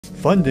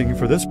Funding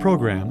for this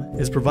program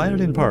is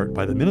provided in part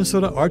by the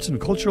Minnesota Arts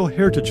and Cultural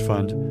Heritage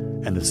Fund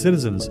and the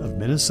citizens of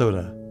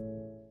Minnesota.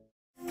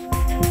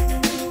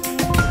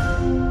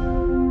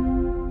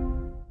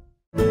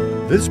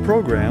 This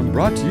program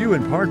brought to you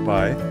in part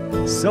by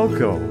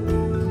Selco.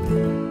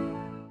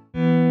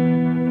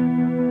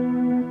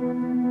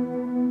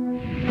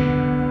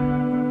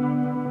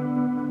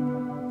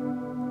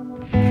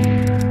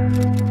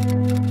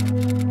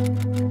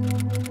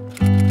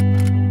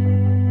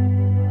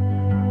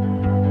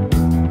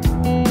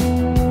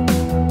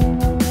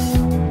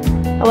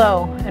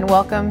 Hello, and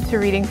welcome to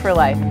Reading for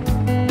Life.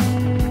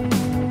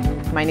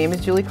 My name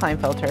is Julie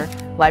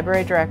Kleinfelter,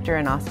 Library Director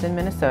in Austin,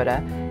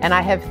 Minnesota, and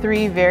I have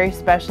three very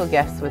special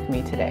guests with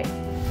me today.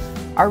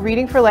 Our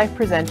Reading for Life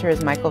presenter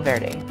is Michael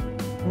Verde.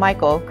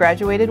 Michael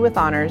graduated with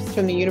honors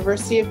from the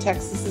University of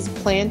Texas's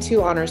Plan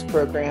 2 Honors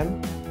Program,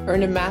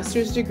 earned a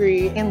master's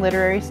degree in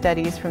literary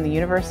studies from the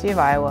University of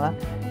Iowa,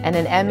 and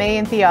an MA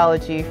in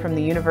theology from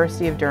the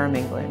University of Durham,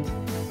 England.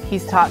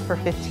 He's taught for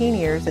 15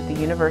 years at the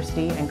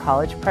university and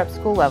college prep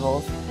school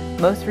levels,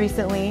 most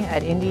recently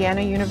at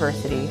Indiana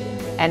University,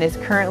 and is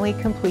currently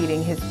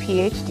completing his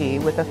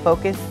PhD with a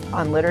focus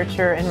on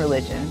literature and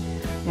religion.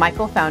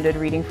 Michael founded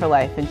Reading for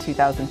Life in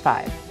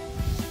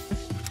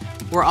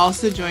 2005. We're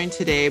also joined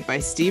today by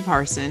Steve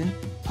Harson,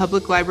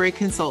 Public Library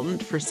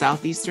Consultant for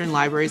Southeastern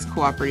Libraries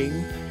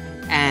Cooperating,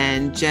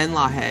 and Jen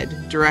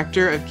Lawhead,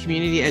 Director of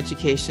Community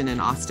Education in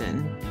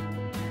Austin.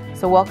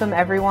 So welcome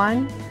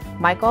everyone.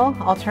 Michael,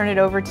 I'll turn it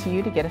over to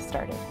you to get us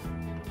started.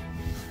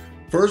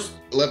 First,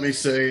 let me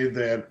say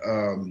that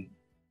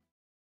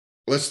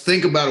let's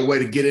think about a way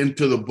to get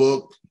into the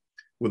book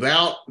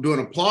without doing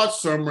a plot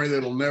summary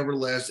that'll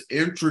nevertheless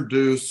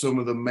introduce some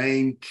of the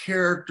main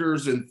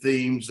characters and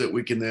themes that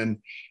we can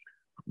then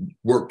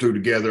work through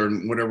together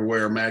in whatever way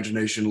our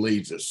imagination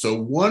leads us.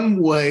 So one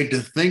way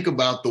to think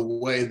about the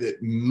way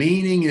that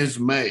meaning is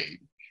made,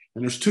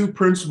 and there's two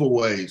principal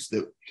ways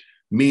that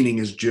meaning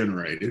is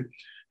generated.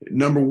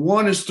 Number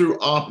one is through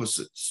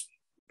opposites.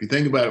 If you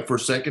think about it for a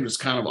second, it's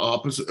kind of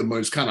opposite.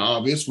 It's kind of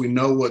obvious. We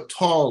know what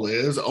tall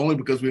is only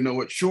because we know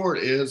what short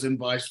is, and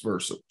vice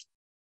versa.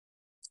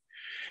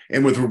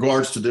 And with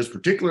regards to this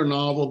particular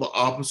novel, the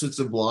opposites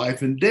of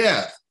life and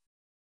death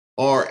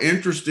are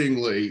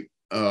interestingly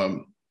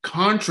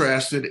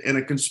contrasted in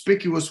a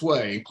conspicuous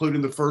way,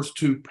 including the first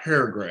two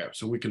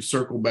paragraphs. And we can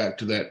circle back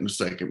to that in a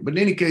second. But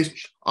in any case,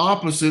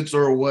 opposites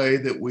are a way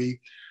that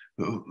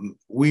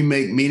we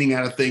make meaning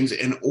out of things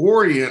and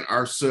orient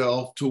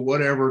ourselves to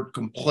whatever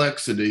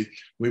complexity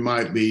we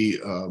might be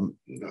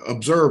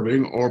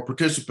observing or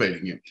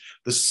participating in.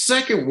 The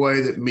second way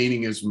that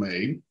meaning is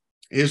made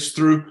is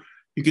through,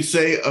 you could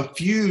say, a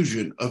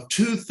fusion of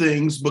two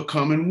things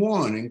becoming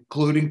one,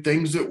 including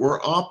things that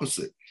were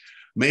opposite.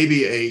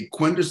 Maybe a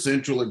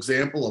quintessential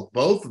example of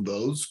both of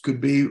those could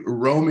be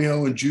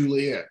Romeo and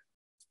Juliet,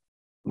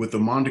 with the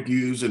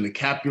Montagues and the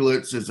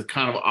Capulets as a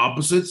kind of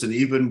opposites, and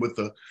even with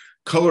the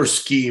color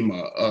schema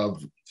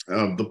of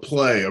the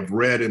play of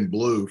red and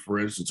blue, for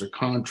instance, or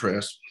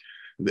contrast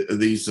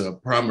these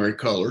primary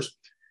colors.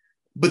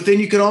 But then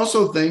you can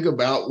also think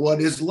about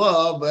what is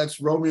love. That's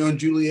Romeo and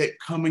Juliet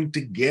coming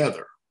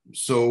together.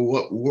 So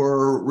what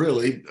were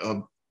really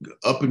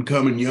up and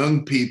coming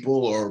young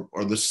people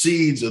or the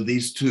seeds of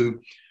these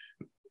two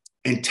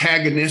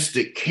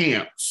antagonistic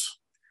camps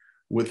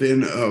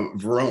within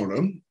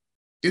Verona.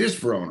 It is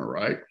Verona,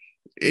 right?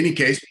 In any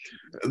case,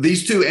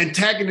 these two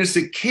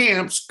antagonistic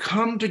camps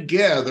come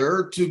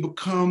together to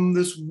become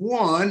this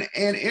one.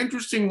 And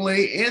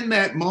interestingly, in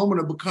that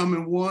moment of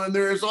becoming one,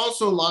 there is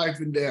also life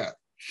and death.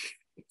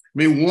 I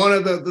mean, one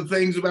of the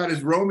things about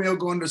is Romeo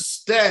going to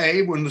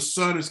stay when the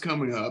sun is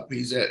coming up.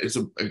 It's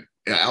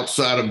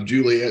outside of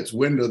Juliet's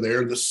window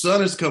there. The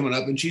sun is coming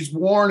up, and she's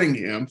warning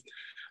him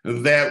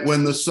that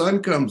when the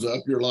sun comes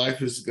up, your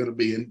life is going to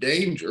be in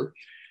danger.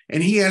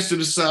 And he has to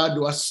decide,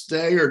 do I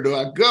stay or do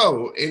I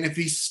go? And if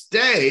he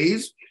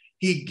stays,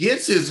 he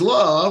gets his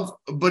love,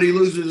 but he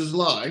loses his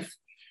life.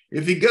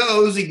 If he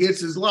goes, he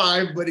gets his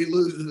life, but he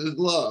loses his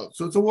love.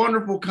 So it's a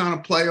wonderful kind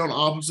of play on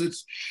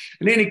opposites.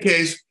 In any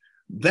case,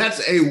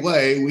 that's a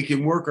way we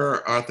can work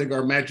our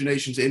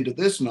imaginations into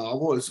this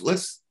novel. Is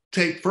let's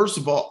take, first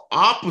of all,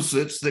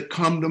 opposites that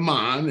come to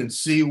mind and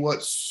see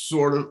what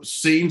sort of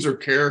scenes or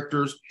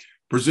characters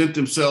present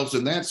themselves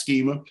in that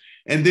schema.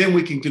 And then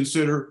we can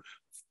consider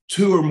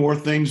two or more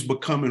things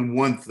becoming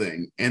one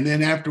thing. And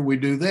then after we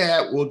do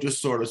that, we'll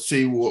just sort of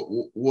see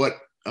what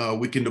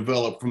we can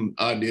develop from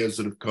ideas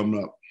that have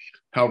come up,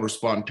 however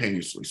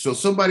spontaneously. So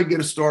somebody get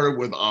us started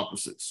with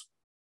opposites.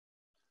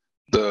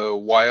 The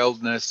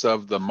wildness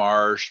of the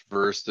marsh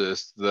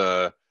versus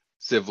the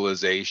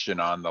civilization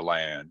on the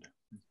land.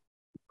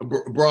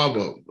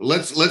 Bravo.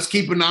 Let's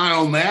keep an eye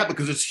on that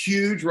because it's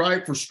huge,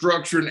 right, for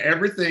structure and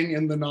everything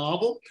in the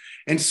novel.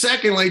 And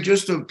secondly,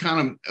 just to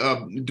kind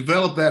of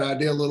develop that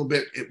idea a little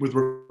bit with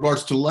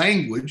regards to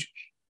language,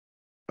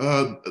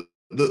 the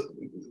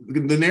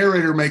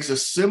narrator makes a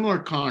similar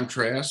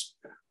contrast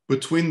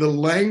between the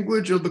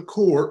language of the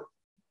court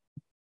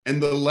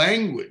and the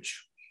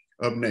language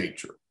of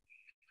nature.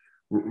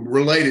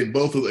 related.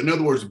 In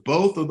other words,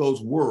 both of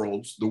those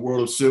worlds, the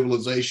world of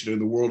civilization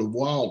and the world of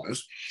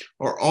wildness,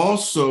 are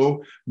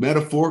also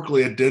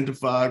metaphorically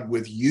identified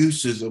with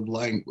uses of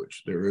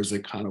language. There is a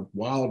kind of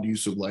wild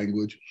use of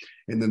language,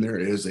 and then there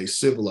is a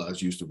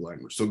civilized use of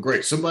language. So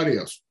great. Somebody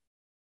else.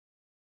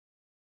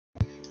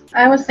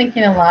 I was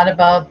thinking a lot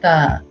about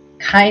the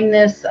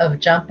kindness of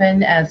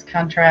Jumpin' as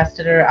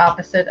contrasted or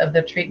opposite of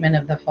the treatment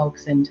of the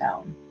folks in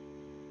town.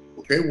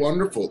 Okay,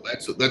 wonderful.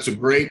 That's a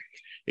great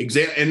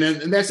example,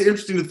 and that's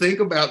interesting to think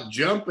about.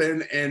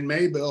 Jumpin' and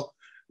Maybelle,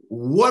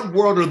 what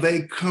world are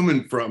they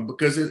coming from?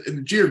 Because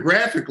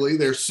geographically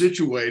they're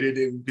situated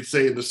in, you could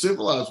say, in the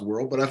civilized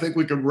world, but I think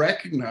we can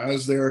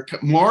recognize they're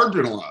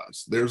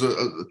marginalized.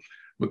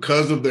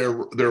 Because of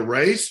their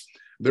race,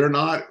 they're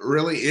not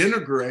really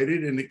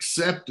integrated and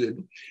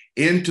accepted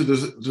into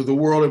the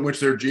world in which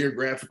they're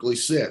geographically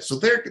set. So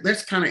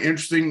that's kind of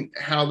interesting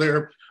how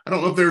I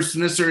don't know if there's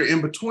necessarily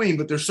in between,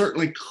 but there's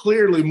certainly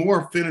clearly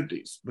more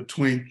affinities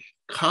between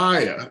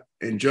Kaya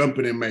and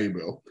Jumpin' and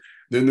Maybelle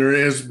than there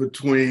is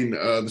between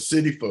the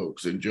city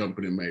folks and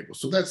Jumpin' and Maybelle.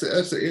 So that's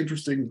an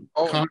interesting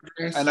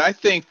contrast. And I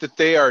think that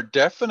they are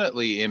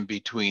definitely in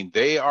between.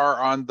 They are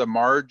on the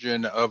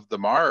margin of the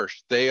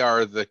marsh. They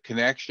are the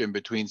connection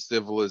between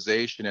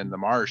civilization and the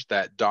marsh.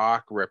 That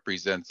dock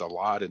represents a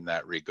lot in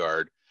that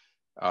regard.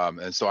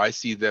 And so I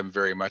see them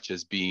very much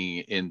as being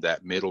in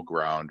that middle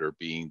ground, or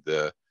being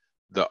the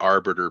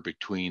arbiter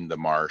between the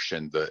marsh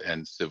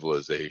and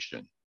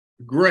civilization.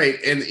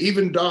 Great. And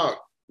even Doc,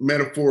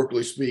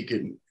 metaphorically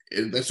speaking,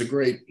 that's a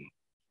great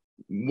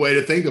way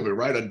to think of it,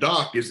 right? A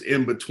dock is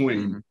in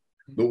between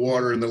the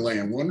water and the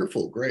land.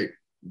 Wonderful. Great.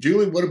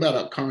 Julie, what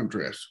about a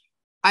contrast?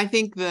 I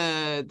think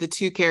the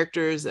two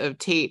characters of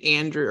Tate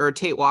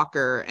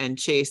Walker and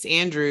Chase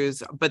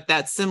Andrews, but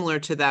that's similar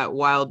to that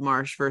wild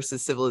marsh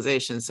versus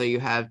civilization. So you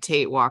have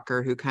Tate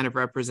Walker, who kind of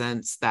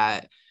represents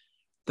that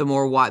the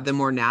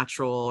more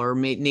natural or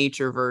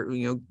nature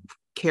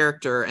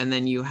character, and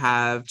then you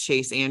have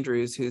Chase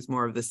Andrews, who's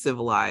more of the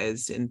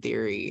civilized, in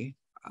theory,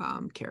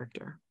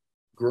 character.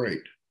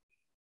 Great.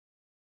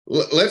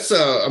 Let's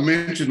I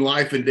mentioned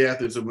life and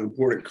death is an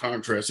important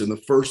contrast in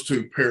the first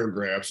two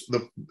paragraphs.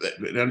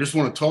 And I just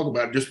want to talk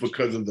about it just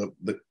because of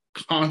the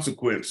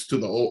consequence to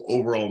the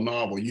overall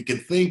novel. You can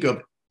think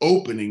of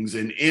openings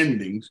and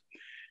endings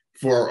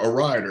for a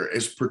writer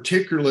as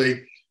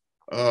particularly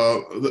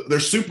they're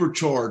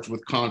supercharged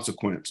with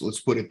consequence.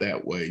 Let's put it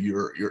that way.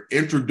 You're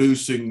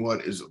introducing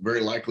what is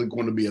very likely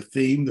going to be a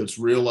theme that's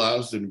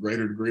realized in a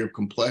greater degree of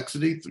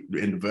complexity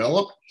and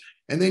developed.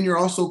 And then you're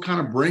also kind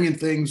of bringing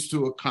things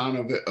to a kind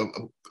of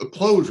a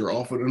closure,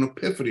 often an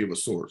epiphany of a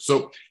sort.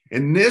 So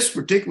in this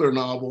particular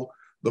novel,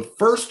 the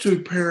first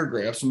two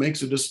paragraphs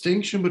makes a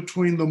distinction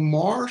between the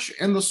marsh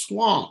and the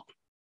swamp,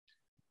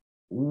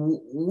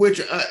 which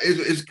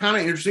is kind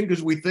of interesting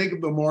because we think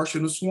of the marsh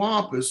and the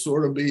swamp as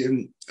sort of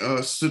being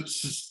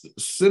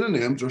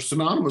synonyms or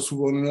synonymous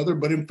with one another.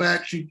 But in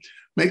fact, she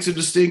makes a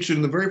distinction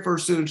in the very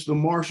first sentence: the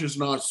marsh is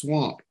not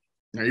swamp.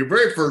 Now, your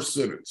very first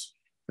sentence,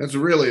 that's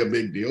really a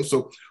big deal.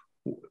 So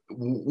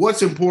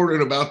what's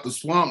important about the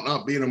swamp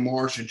not being a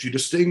marsh? And she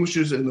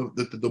distinguishes in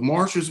the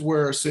marsh is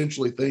where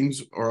essentially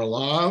things are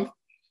alive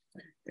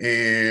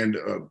and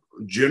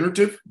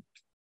generative,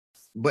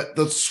 but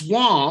the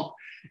swamp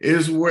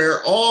is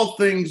where all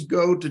things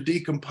go to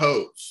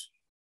decompose.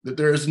 That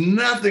there is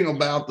nothing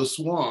about the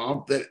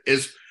swamp that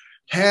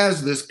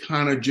has this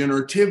kind of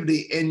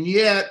generativity, and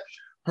yet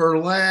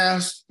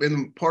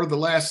in part of the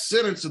last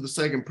sentence of the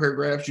second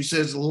paragraph, she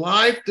says,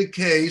 life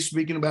decays,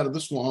 speaking about the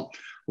swamp,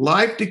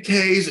 life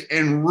decays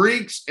and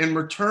reeks and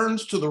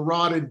returns to the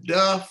rotted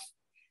duff.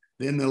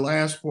 Then the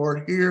last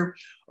part here,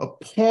 a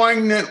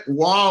poignant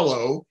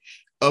wallow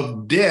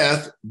of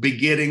death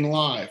begetting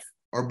life.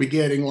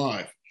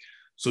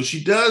 So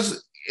she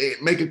does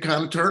make a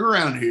kind of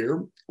turnaround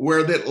here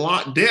where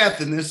that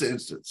death in this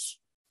instance,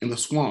 in the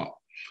swamp,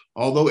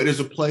 although it is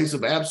a place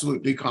of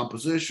absolute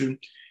decomposition,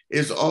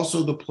 is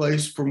also the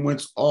place from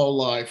whence all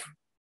life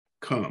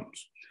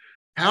comes.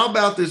 How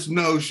about this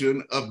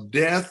notion of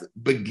death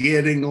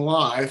begetting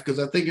life? Because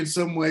I think in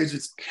some ways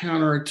it's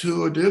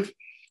counterintuitive,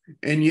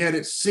 and yet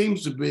it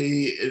seems to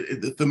be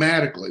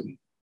thematically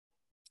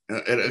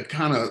at a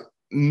kind of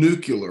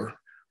nucleus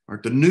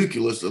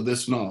of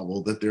this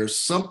novel, that there's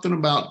something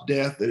about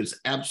death that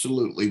is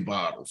absolutely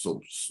vital.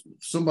 So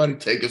somebody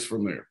take us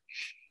from there.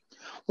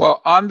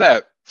 Well, on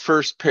that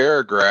first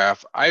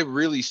paragraph, I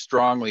really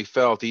strongly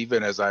felt,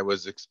 even as I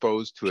was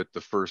exposed to it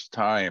the first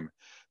time,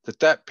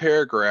 that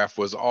paragraph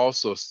was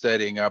also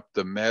setting up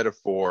the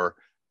metaphor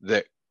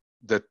that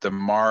the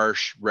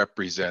marsh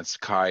represents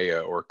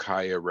Kaya, or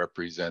Kaya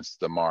represents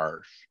the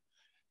marsh.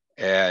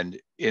 And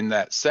in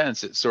that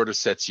sense, it sort of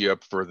sets you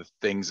up for the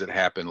things that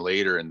happen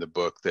later in the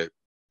book, that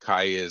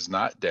Kaya is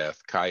not death,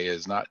 Kaya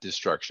is not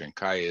destruction,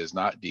 Kaya is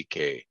not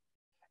decay.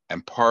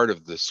 And part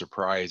of the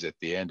surprise at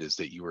the end is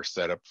that you were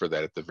set up for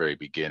that at the very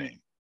beginning.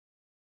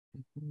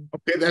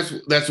 Okay,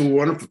 that's a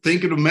wonderful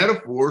thinking of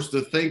metaphors,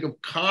 to think of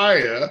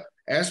Kaya,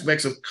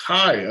 aspects of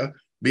Kaya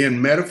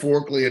being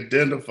metaphorically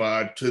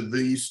identified to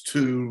these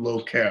two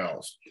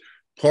locales.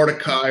 Part of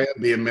Kaya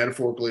being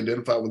metaphorically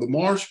identified with the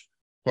marsh,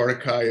 part of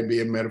Kaya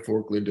being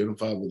metaphorically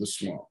identified with the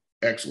swamp.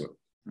 Excellent.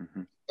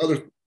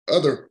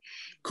 Other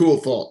cool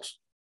thoughts.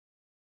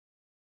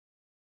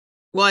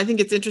 Well, I think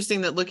it's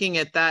interesting that looking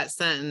at that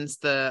sentence,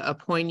 a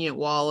poignant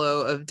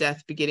wallow of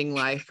death begetting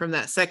life, from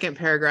that second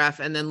paragraph,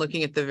 and then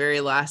looking at the very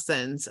last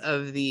sentence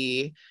of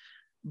the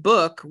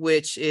book,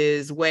 which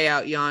is way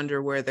out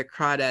yonder where the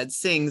crawdad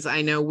sings.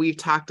 I know we've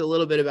talked a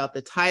little bit about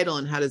the title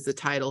and how does the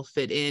title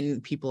fit in.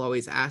 People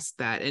always ask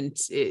that, and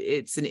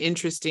it's an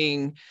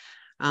interesting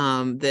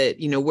that,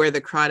 you know, where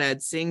the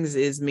crawdad sings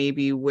is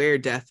maybe where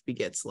death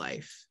begets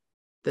life.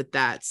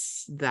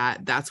 That's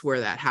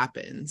where that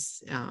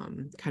happens,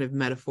 kind of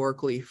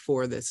metaphorically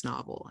for this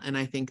novel. And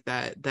I think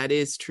that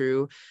is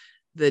true.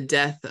 The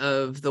death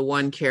of the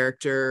one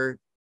character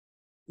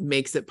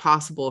makes it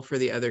possible for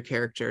the other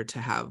character to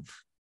have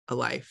a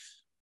life,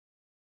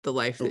 the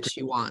life that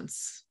she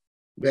wants.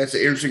 That's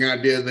an interesting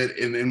idea that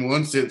in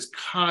one sense,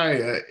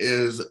 Kaya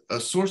is a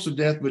source of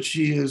death, but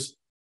she is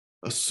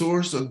a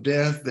source of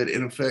death that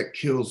in effect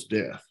kills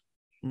death.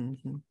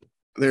 Mm-hmm.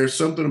 There's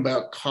something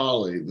about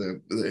Kali,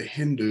 the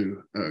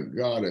Hindu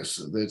goddess,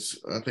 that's,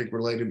 I think,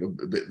 related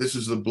to, this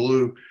is the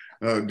blue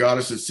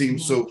goddess that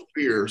seems so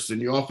fierce.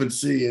 And you often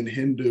see in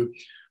Hindu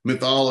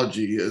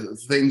mythology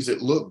things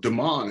that look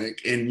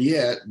demonic, and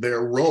yet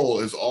their role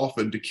is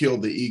often to kill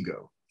the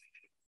ego.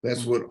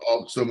 That's what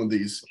some of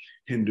these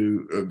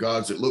Hindu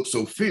gods that look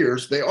so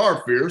fierce, they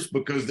are fierce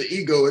because the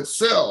ego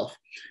itself,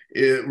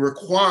 it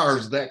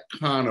requires that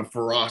kind of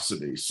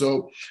ferocity.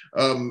 So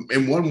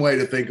in one way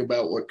to think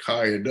about what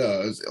Kaya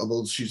does,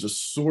 although she's a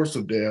source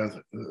of death,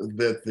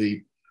 that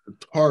the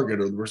target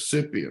or the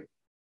recipient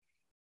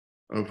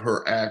of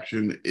her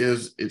action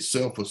is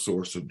itself a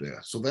source of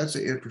death. So that's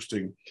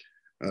interesting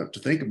to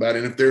think about.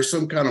 And if there's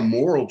some kind of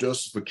moral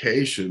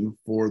justification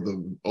for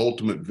the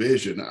ultimate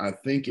vision, I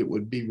think it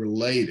would be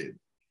related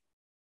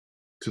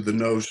to the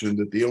notion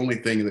that the only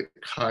thing that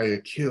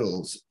Kaya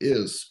kills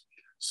is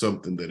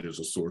something that is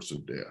a source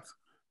of death.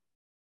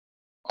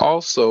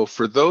 Also,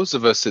 for those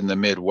of us in the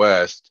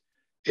Midwest,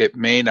 it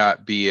may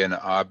not be an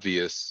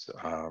obvious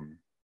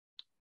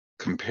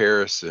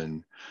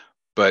comparison,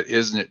 but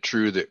isn't it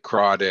true that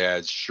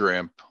crawdads,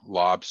 shrimp,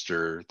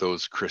 lobster,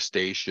 those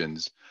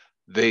crustaceans,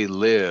 they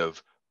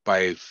live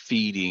by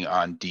feeding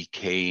on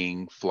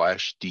decaying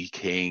flesh,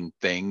 decaying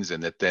things,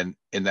 and that then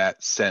in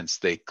that sense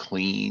they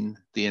clean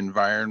the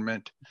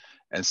environment?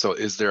 And so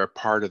is there a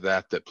part of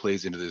that that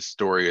plays into this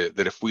story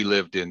that if we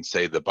lived in,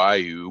 say, the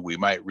bayou, we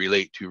might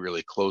relate to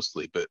really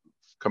closely, but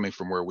coming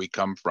from where we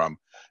come from,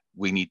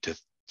 we need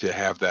to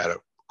have that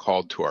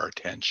called to our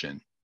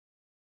attention?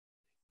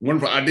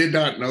 Wonderful. I did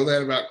not know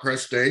that about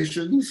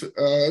crustaceans,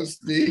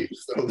 Steve.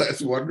 So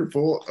that's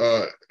wonderful.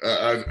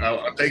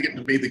 I'll take it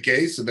to be the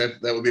case, and that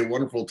would be a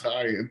wonderful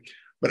tie-in.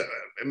 But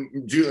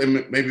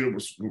Julie, maybe it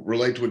was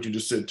relate to what you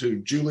just said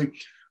too, Julie.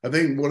 I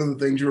think one of the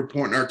things you were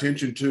pointing our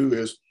attention to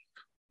is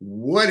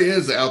what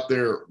is out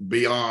there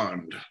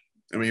beyond.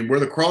 I mean, where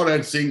the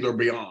crawdad sings are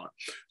beyond.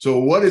 So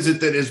what is it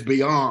that is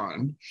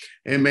beyond?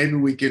 And maybe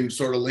we can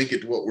sort of link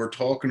it to what we're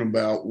talking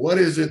about. What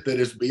is it that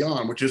is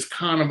beyond? Which is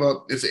kind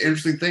of it's an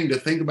interesting thing to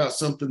think about,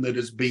 something that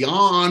is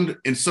beyond,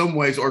 in some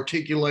ways,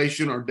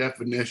 articulation or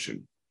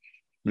definition.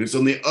 And it's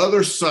on the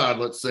other side,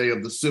 let's say,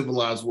 of the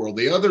civilized world,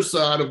 the other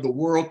side of the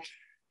world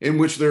in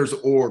which there's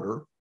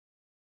order.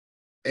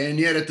 And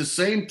yet at the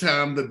same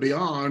time, the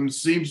beyond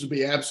seems to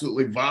be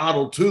absolutely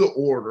vital to the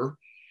order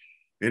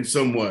in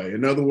some way.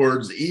 In other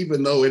words,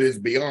 even though it is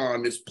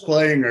beyond, it's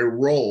playing a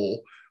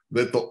role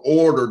that the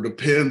order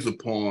depends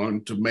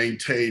upon to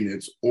maintain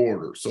its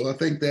order. So I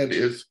think that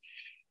is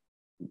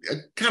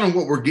kind of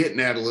what we're getting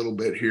at a little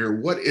bit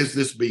here. What is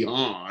this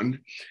beyond?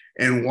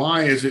 And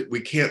why is it we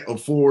can't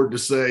afford to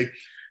say,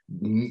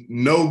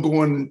 no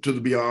going to the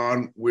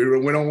beyond? We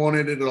don't want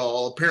it at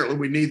all. Apparently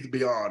we need the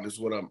beyond is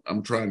what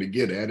I'm trying to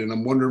get at. And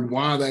I'm wondering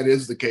why that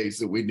is the case,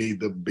 that we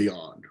need the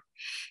beyond.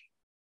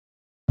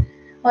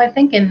 Well, I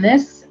think in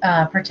this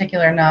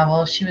particular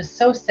novel, she was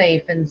so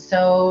safe and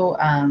so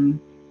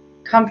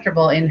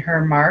comfortable in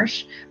her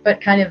marsh, but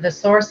kind of the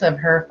source of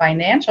her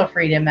financial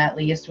freedom, at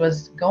least,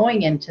 was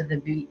going into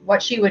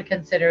what she would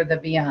consider the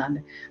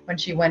beyond, when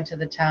she went to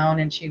the town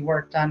and she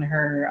worked on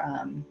her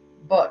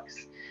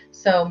books.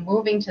 So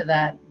moving to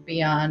that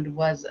beyond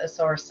was a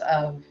source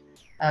of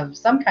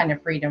some kind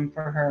of freedom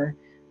for her,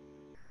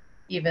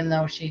 even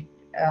though she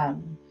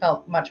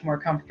felt much more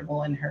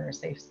comfortable in her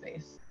safe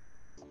space.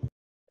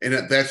 And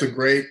that's a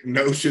great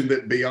notion,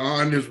 that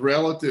beyond is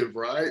relative,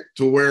 right?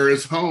 To where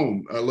is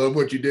home. I love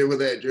what you did with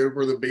that,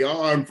 Jennifer. The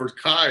beyond for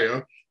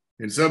Kaya,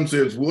 in some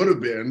sense, would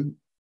have been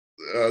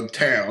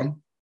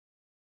town.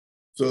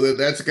 So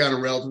that's kind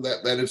of relative,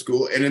 that is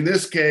cool. And in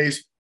this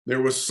case,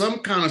 there was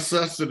some kind of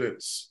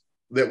sustenance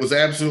that was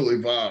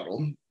absolutely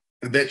vital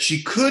that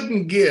she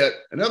couldn't get.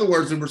 In other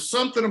words, there was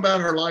something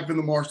about her life in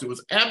the marsh that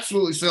was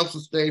absolutely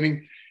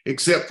self-sustaining,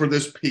 except for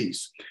this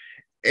piece.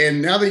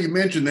 And now that you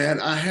mention that,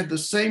 I had the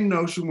same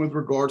notion with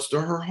regards to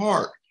her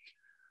heart.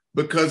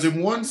 because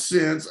in one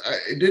sense,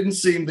 it didn't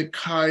seem that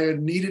Kaya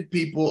needed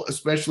people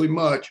especially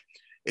much,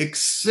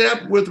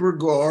 except with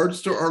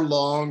regards to her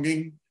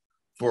longing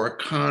for a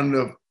kind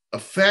of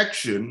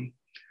affection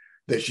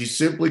that she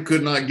simply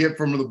could not get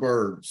from the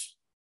birds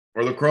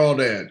or the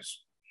crawdads.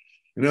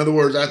 In other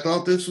words, I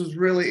thought this was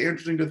really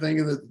interesting to think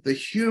of that the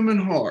human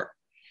heart,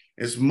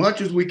 as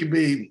much as we can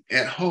be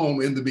at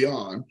home in the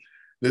beyond,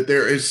 that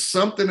there is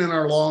something in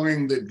our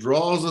longing that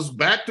draws us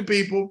back to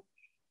people,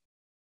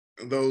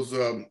 those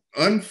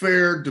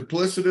unfair,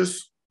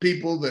 duplicitous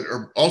people that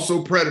are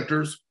also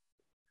predators,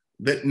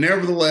 that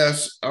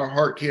nevertheless our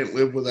heart can't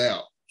live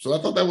without. So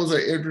I thought that was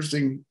an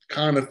interesting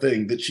kind of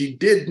thing, that she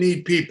did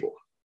need people.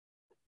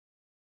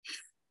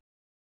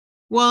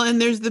 Well,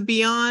 and there's the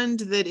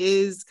beyond that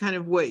is kind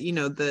of what,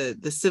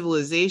 the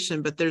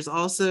civilization, but there's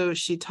also,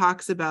 she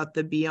talks about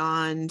the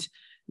beyond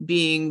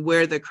being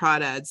where the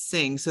crawdads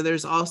sing. So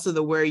there's also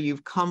the where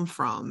you've come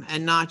from,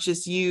 and not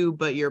just you,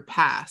 but your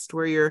past,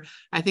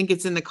 I think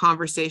it's in the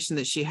conversation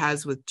that she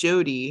has with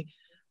Jody,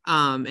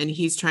 and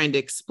he's trying to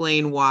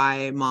explain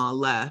why Ma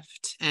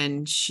left.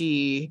 And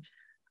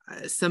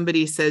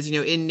somebody says,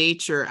 in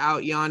nature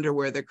out yonder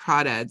where the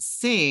crawdads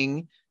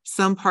sing,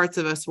 some parts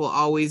of us will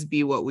always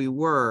be what we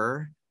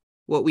were,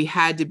 what we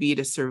had to be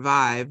to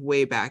survive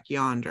way back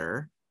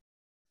yonder.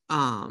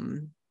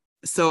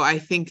 So I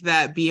think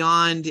that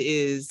beyond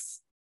there's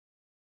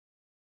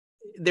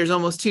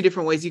almost two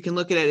different ways you can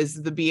look at it,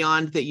 is the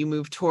beyond that you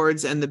move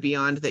towards and the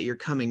beyond that you're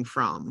coming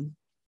from.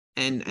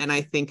 And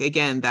I think,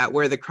 again, that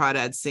where the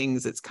crawdad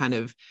sings, it's kind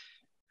of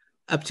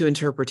up to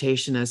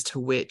interpretation as to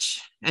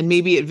which, and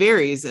maybe it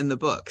varies in the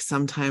book.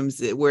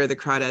 Sometimes where the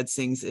crawdad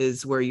sings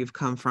is where you've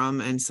come from,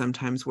 and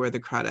sometimes where the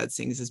crawdad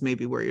sings is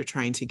maybe where you're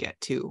trying to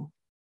get to.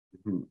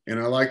 And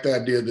I like the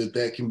idea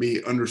that can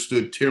be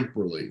understood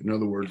temporally. In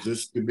other words,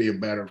 this could be a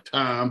matter of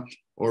time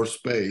or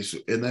space,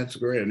 and that's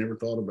great. I never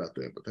thought about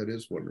that, but that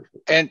is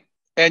wonderful. And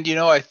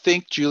I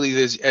think, Julie,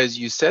 as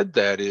you said,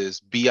 that is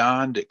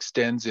beyond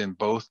extends in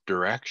both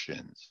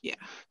directions. Yeah.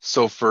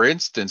 So, for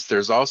instance,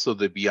 there's also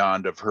the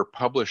beyond of her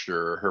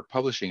publisher, her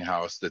publishing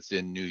house that's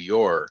in New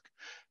York.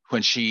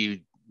 When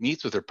she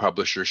meets with her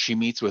publisher, she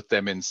meets with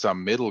them in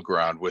some middle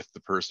ground with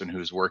the person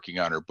who's working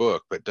on her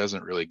book, but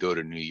doesn't really go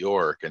to New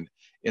York. And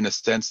in a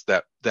sense,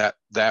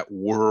 that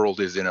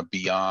world is in a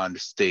beyond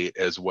state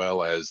as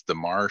well as the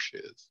marsh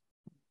is.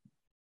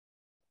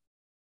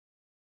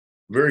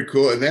 Very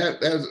cool. And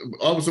that's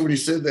also, when you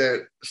said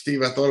that,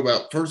 Steve, I thought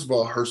about, first of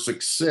all, her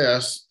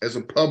success as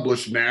a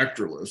published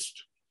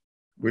naturalist,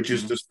 which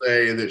is to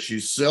say that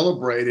she's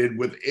celebrated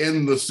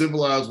within the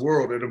civilized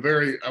world at a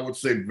very, I would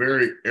say,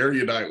 very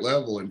erudite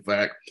level, in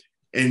fact.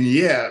 And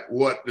yet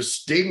what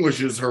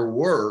distinguishes her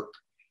work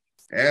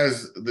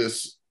as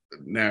this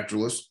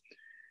naturalist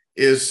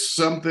is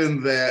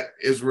something that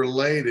is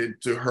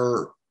related to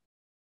her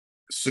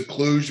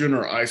seclusion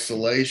or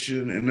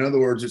isolation. In other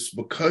words, it's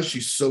because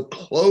she's so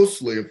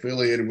closely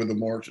affiliated with the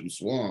marsh and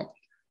swamp.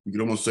 You could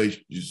almost say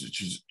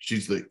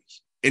she's the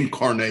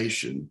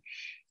incarnation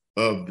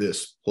of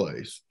this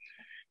place.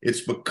 It's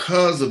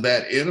because of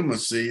that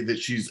intimacy that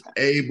she's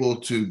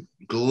able to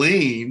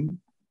glean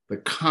the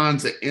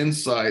kinds of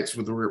insights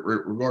with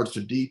regards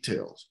to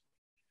details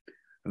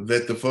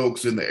that the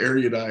folks in the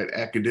erudite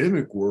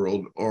academic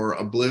world are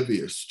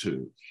oblivious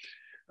to.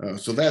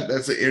 So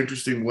that's an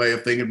interesting way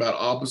of thinking about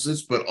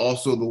opposites, but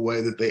also the way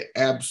that they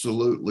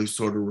absolutely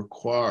sort of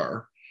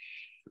require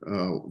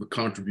the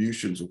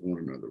contributions of one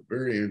another.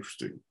 Very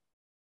interesting.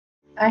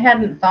 I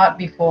hadn't thought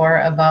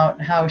before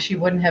about how she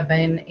wouldn't have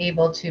been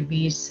able to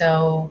be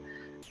so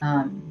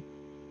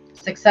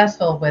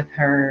successful with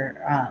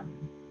her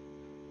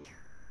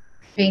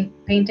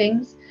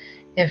paintings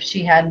if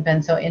she hadn't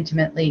been so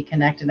intimately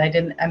connected.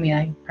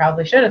 I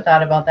probably should have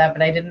thought about that,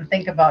 but I didn't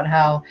think about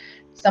how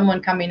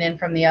someone coming in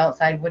from the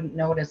outside wouldn't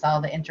notice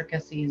all the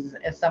intricacies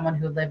as someone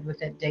who lived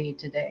with it day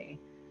to day.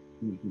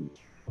 Mm-hmm.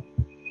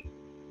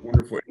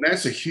 Wonderful. And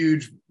that's a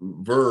huge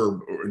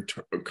verb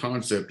or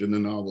concept in the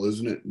novel,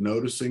 isn't it?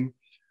 Noticing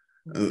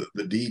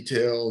the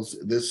details.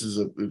 This is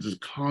a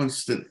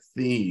constant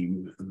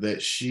theme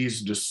that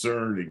she's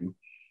discerning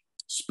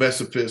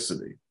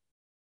specificity.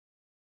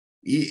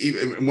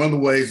 Even one of the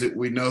ways that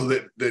we know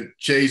that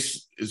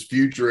Chase's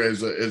future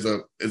as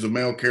a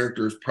male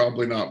character is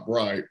probably not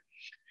bright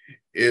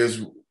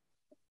is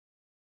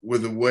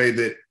with the way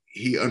that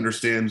he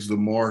understands the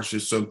marsh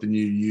as something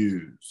you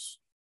use,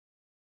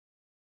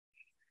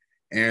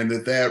 and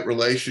that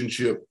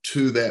relationship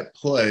to that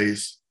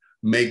place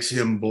makes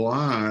him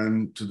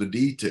blind to the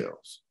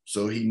details.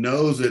 So he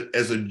knows it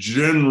as a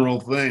general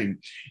thing.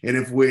 And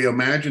if we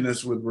imagine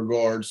this with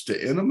regards to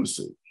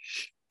intimacy,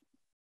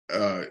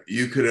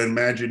 you could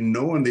imagine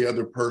knowing the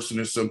other person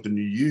is something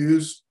you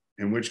use,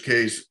 in which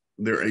case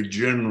they're a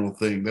general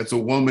thing. That's a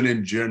woman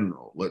in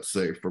general, let's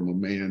say, from a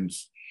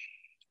man's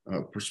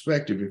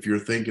perspective. If you're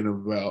thinking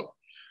about,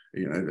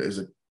 as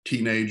a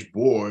teenage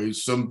boy,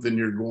 something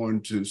you're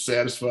going to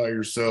satisfy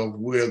yourself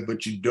with,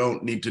 but you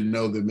don't need to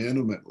know them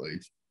intimately.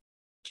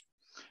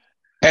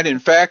 And in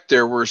fact,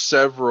 there were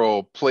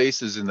several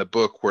places in the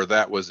book where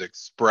that was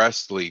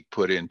expressly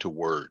put into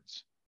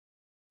words.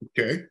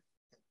 Okay.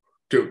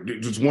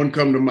 Does one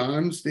come to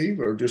mind,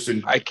 Steve, or just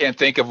in? I can't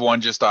think of one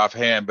just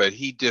offhand, but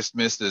he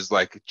dismissed as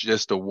like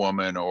just a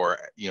woman, or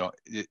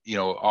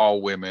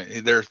all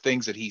women. There are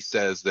things that he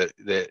says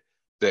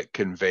that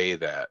convey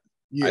that.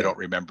 Yeah. I don't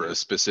remember a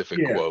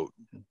specific quote.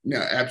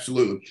 Yeah,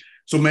 absolutely.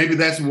 So maybe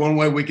that's one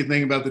way we can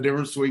think about the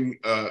difference between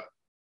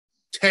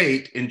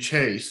Tate and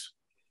Chase.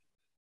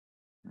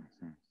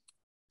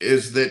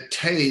 Is that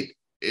Tate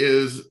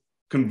is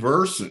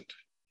conversant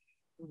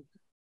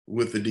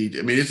with the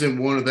detail. I mean,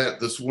 isn't one of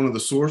one of the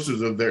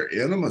sources of their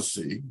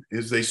intimacy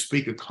is they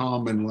speak a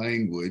common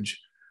language,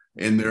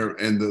 and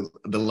the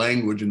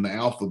language in the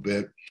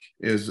alphabet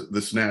is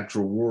this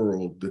natural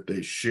world that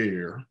they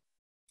share.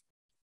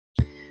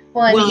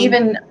 Well, and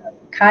even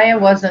Kaya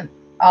wasn't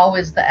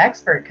always the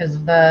expert, because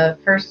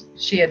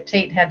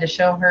Tate had to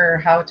show her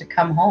how to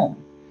come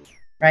home,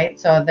 right?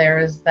 So there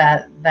is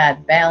that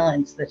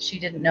balance that she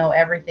didn't know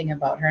everything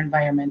about her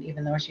environment,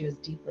 even though she was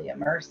deeply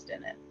immersed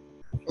in it.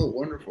 Oh,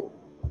 wonderful.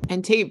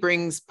 And Tate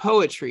brings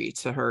poetry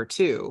to her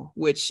too,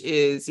 which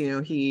is,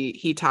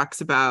 he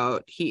talks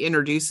about, he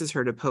introduces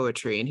her to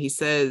poetry, and he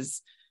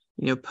says,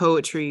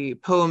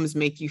 poems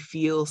make you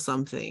feel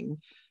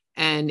something.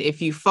 And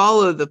if you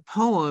follow the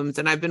poems,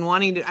 and I've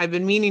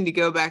been meaning to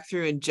go back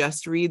through and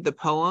just read the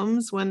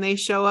poems when they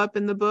show up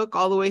in the book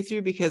all the way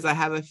through, because I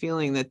have a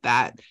feeling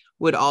that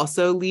would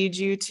also lead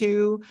you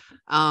to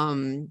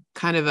kind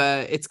of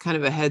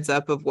a heads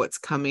up of what's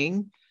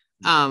coming.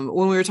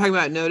 When we were talking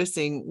about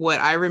noticing, what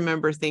I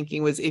remember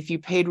thinking was, if you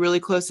paid really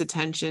close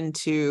attention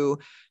to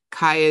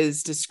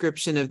Kaya's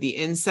description of the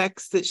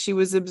insects that she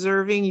was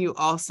observing, you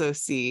also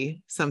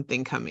see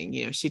something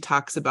coming. She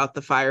talks about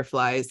the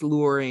fireflies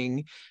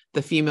luring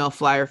the female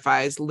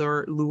fireflies,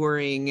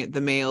 luring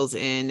the males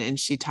in. And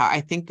I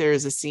think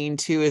there's a scene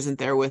too, isn't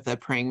there, with a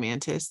praying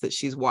mantis, that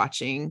she's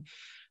watching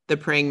the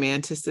praying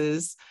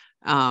mantises,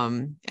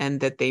 and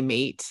that they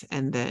mate,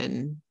 and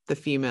then the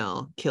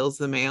female kills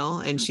the male,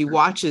 and she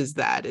watches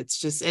that. It's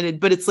just,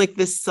 but it's like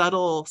this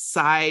subtle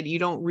side. You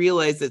don't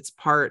realize it's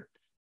part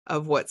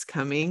of what's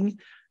coming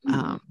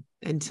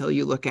until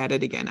you look at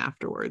it again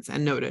afterwards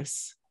and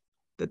notice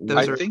that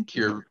those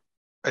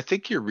I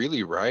think you're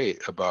really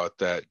right about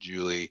that,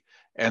 Julie,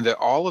 and that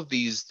all of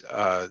these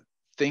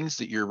things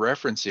that you're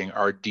referencing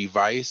are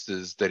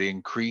devices that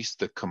increase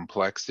the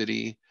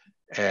complexity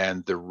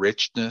and the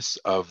richness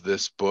of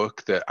this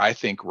book, that I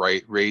think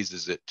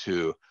raises it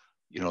to,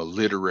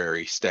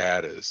 literary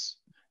status,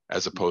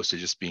 as opposed to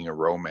just being a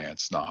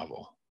romance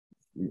novel.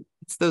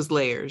 It's those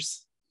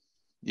layers.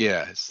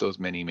 Yeah, it's those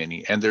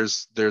many, and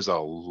there's a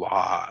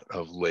lot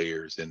of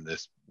layers in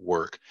this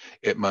work.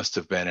 It must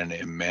have been an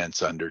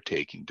immense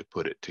undertaking to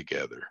put it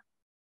together.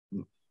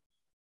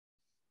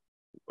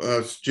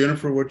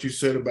 Jennifer, what you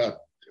said about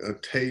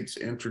Tate's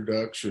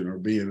introduction, or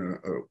being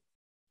a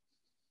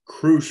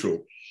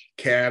crucial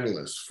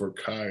catalyst for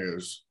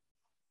Kaya's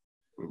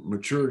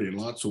maturity in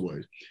lots of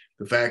ways.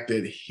 The fact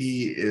that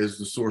he is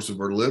the source of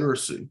her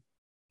literacy.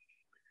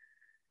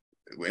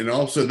 And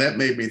also that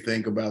made me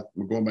think about,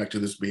 we're going back to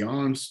this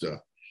beyond stuff,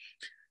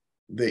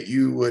 that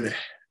you would,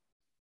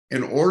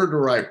 in order to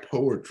write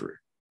poetry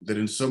that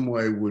in some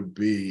way would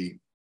be,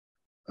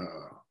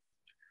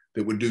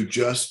 that would do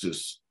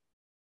justice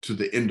to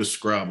the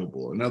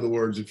indescribable. In other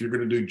words, if you're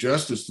going to do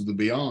justice to the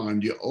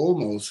beyond, you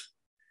almost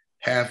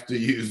have to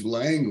use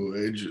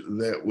language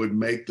that would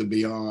make the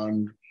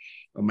beyond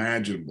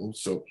imaginable.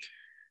 So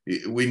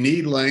we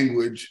need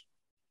language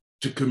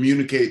to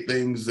communicate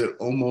things that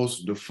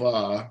almost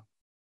defy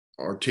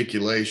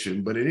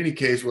articulation. But in any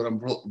case, what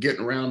I'm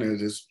getting around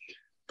is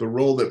the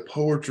role that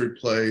poetry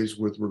plays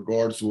with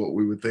regards to what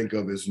we would think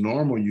of as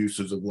normal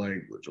uses of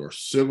language or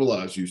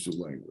civilized use of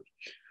language.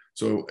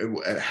 So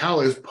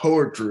how is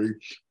poetry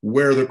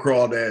where the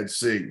crawdads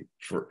sing,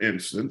 for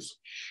instance,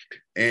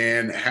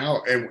 and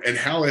how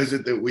is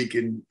it that we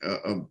can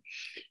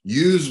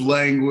use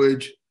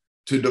language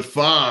to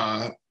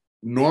defy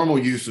normal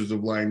uses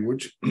of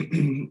language,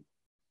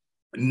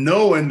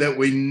 knowing that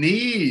we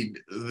need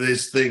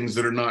these things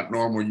that are not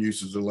normal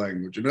uses of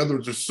language. In other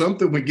words, there's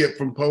something we get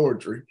from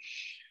poetry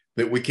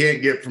that we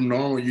can't get from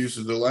normal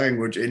uses of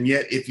language. And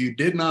yet, if you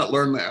did not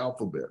learn the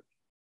alphabet,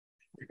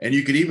 and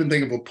you could even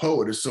think of a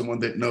poet as someone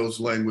that knows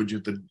language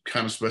at the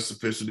kind of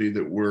specificity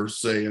that we're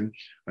saying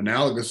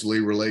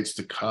analogously relates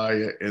to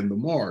Kaya and the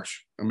marsh.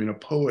 I mean, a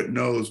poet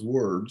knows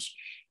words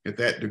at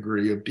that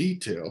degree of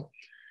detail,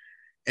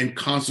 and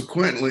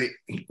consequently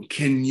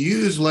can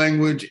use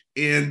language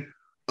in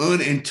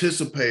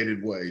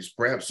unanticipated ways,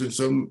 perhaps in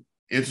some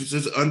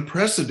instances,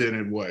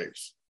 unprecedented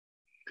ways.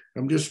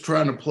 I'm just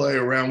trying to play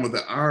around with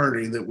the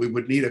irony that we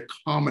would need a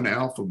common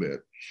alphabet,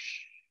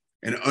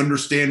 an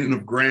understanding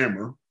of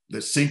grammar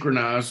that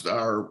synchronized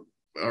our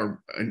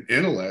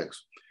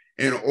intellects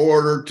in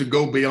order to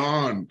go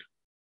beyond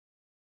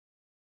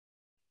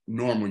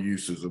normal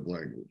uses of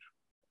language.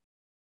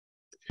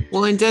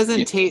 Well, and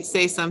doesn't Tate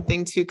say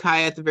something to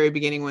Kaya at the very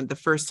beginning when the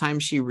first time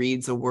she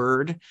reads a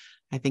word,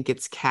 I think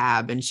it's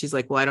cab. And she's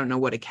like, well, I don't know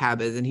what a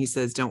cab is. And he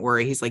says, don't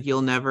worry. He's like,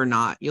 you'll never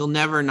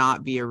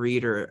not be a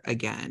reader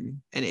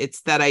again. And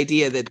it's that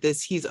idea that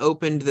he's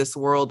opened this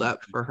world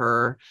up for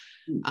her,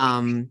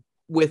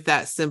 with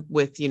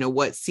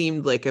what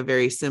seemed like a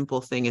very simple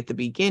thing at the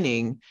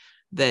beginning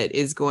that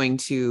is going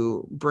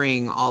to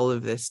bring all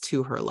of this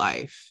to her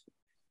life.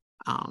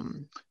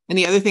 And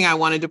the other thing I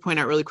wanted to point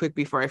out really quick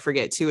before I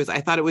forget too, is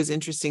I thought it was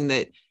interesting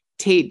that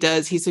Tate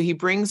he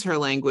brings her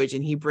language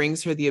and he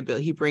brings her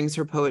he brings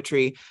her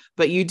poetry,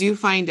 but you do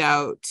find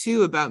out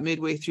too about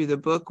midway through the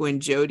book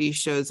when Jody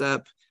shows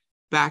up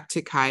back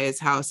to Kaya's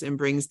house and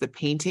brings the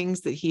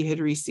paintings that he had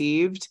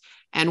received.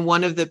 And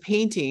one of the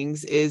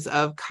paintings is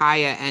of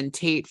Kaya and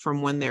Tate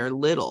from when they're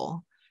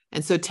little.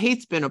 And so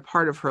Tate's been a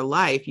part of her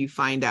life, you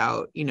find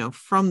out,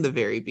 from the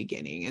very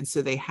beginning. And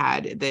so they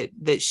had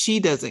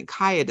that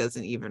Kaya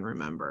doesn't even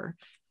remember.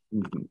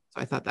 So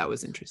I thought that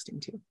was interesting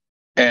too.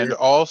 And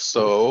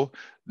also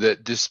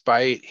that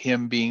despite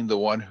him being the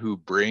one who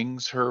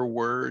brings her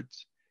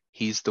words,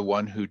 he's the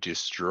one who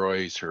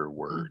destroys her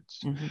words.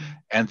 Mm-hmm.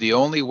 And the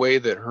only way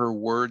that her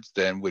words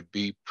then would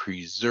be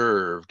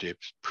preserved is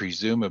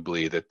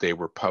presumably that they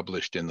were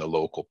published in the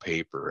local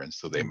paper. And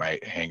so they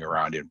might hang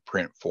around in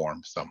print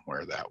form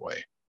somewhere that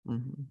way.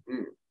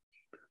 Mm-hmm.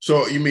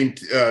 So you mean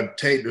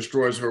Tate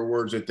destroys her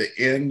words at the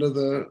end of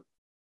the...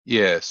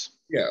 Yes.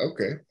 Yeah,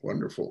 okay,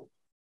 wonderful.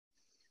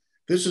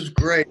 This is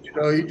great.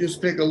 You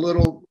just pick a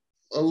little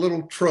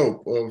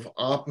trope of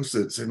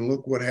opposites and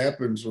look what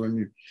happens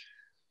when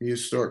you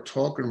start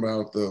talking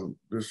about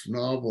this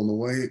novel and the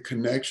way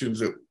connections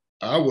that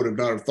I would have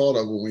not have thought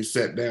of when we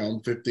sat down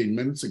 15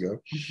 minutes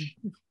ago.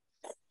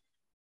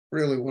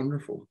 Really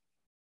wonderful.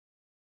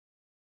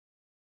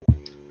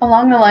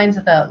 Along the lines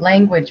of the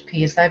language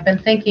piece, I've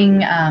been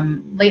thinking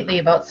lately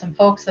about some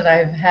folks that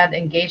I've had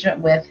engagement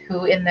with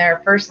who in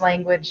their first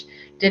language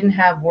didn't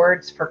have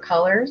words for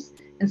colors.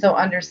 And so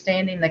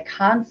understanding the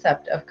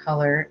concept of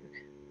color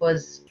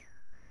was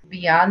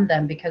beyond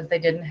them because they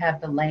didn't have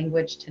the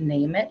language to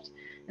name it.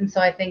 And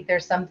so I think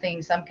there's some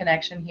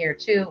connection here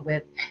too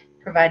with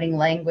providing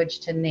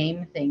language to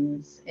name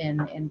things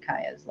in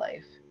Kaya's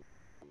life.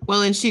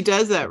 Well, and she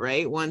does that,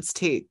 right? Once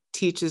Tate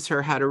teaches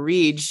her how to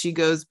read, she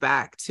goes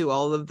back to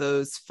all of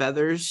those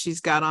feathers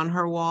she's got on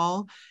her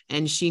wall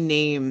and she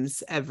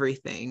names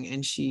everything.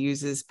 And she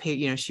uses,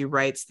 she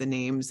writes the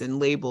names and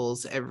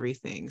labels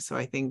everything. So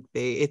I think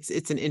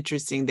it's an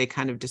interesting, they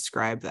kind of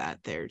describe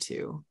that there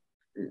too.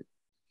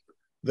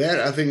 That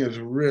I think is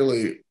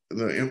really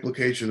the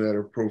implication that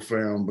are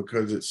profound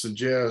because it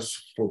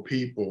suggests for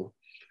people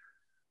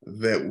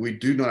that we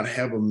do not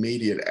have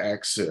immediate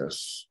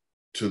access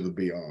to the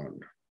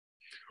beyond.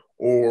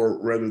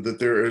 Or rather that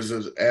there is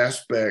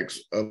aspects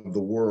of the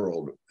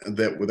world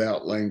that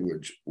without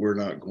language, we're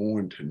not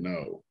going to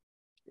know,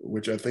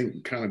 which I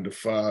think kind of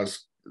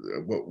defies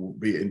what would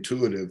be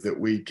intuitive that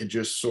we could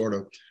just sort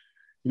of,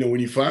 when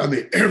you find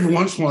that every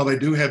once in a while they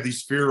do have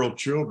these feral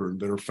children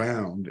that are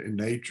found in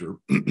nature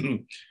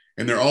and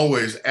they're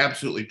always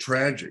absolutely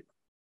tragic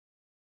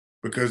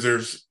because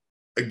there's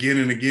again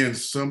and again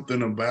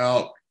something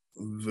about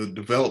the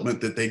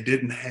development that they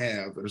didn't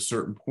have at a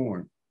certain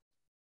point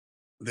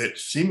that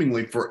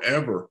seemingly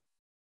forever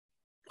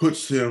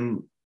puts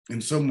them in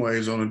some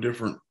ways on a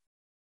different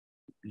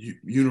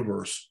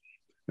universe.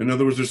 In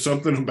other words, there's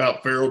something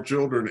about feral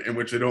children in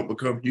which they don't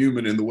become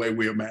human in the way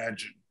we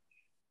imagine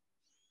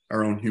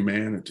our own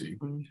humanity.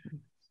 Mm-hmm.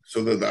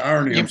 So that the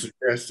irony I'm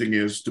suggesting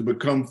is to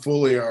become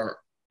fully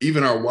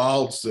even our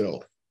wild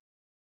self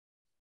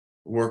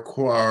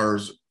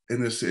requires,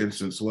 in this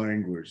instance,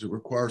 language. It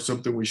requires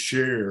something we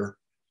share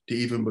to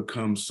even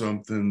become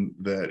something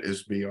that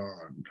is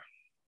beyond.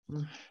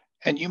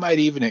 And you might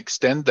even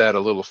extend that a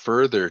little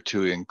further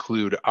to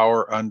include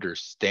our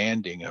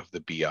understanding of the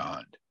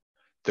beyond,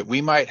 that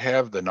we might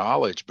have the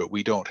knowledge, but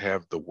we don't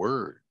have the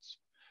words.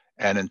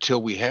 And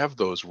until we have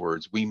those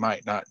words, we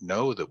might not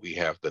know that we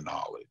have the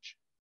knowledge.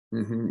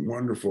 Mm-hmm.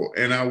 Wonderful.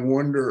 And I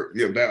wonder,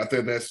 I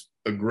think that's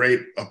a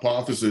great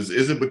hypothesis.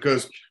 Is it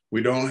because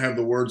we don't have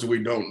the words and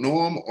we don't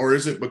know them, or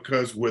is it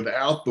because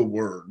without the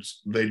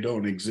words, they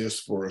don't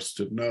exist for us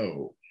to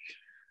know?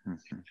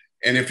 Mm-hmm.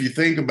 And if you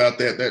think about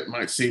that, that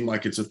might seem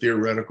like it's a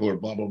theoretical or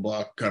blah, blah,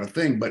 blah kind of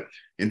thing. But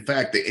in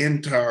fact, the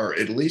entire,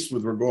 at least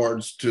with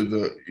regards to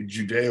the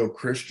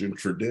Judeo-Christian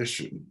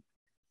tradition,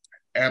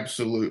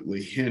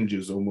 absolutely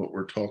hinges on what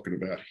we're talking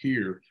about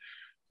here.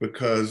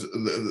 Because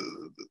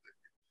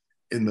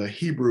in the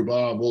Hebrew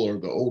Bible or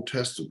the Old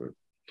Testament,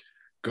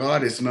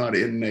 God is not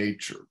in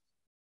nature.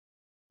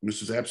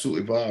 This is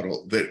absolutely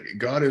vital, that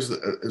God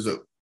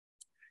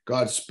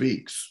God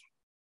speaks.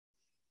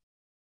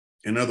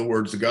 In other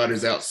words, God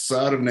is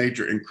outside of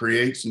nature and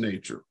creates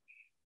nature.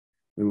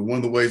 And one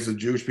of the ways the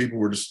Jewish people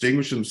were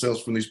distinguishing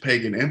themselves from these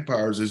pagan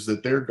empires is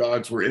that their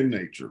gods were in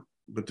nature,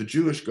 but the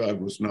Jewish God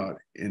was not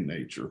in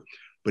nature,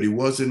 but he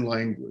was in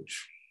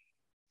language.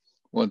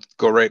 Well, let's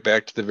go right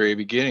back to the very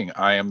beginning.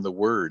 I am the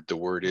Word. The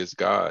Word is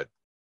God.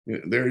 Yeah,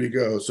 there you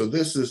go. So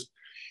this is,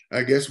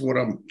 I guess, what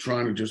I'm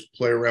trying to just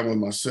play around with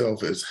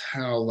myself is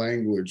how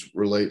language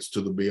relates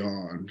to the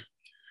beyond.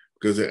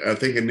 Because I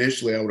think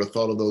initially I would have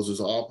thought of those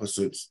as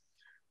opposites,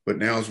 but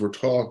now as we're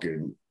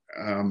talking,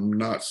 I'm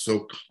not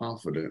so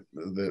confident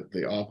that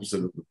the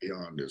opposite of the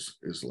beyond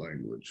is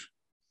language.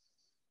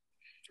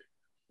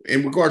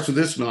 In regards to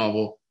this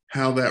novel,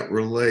 how that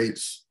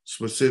relates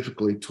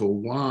specifically to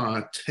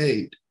why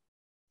Tate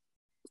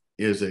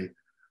is a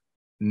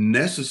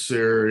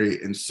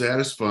necessary and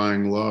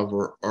satisfying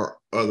lover or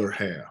other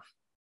half,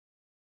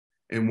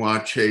 and why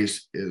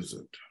Chase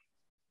isn't.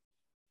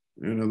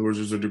 In other words,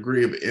 there's a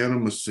degree of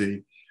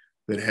intimacy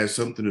that has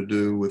something to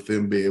do with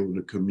them being able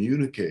to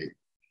communicate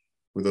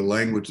with a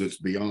language that's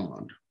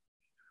beyond.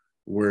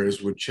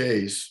 Whereas with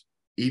Chase,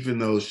 even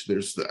though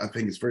I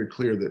think it's very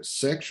clear that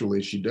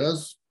sexually she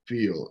does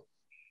feel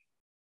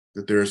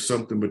that there is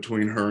something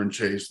between her and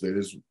Chase that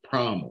is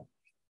primal.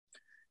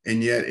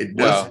 And yet it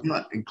does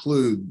not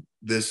include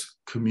this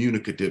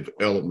communicative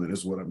element,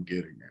 is what I'm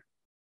getting at.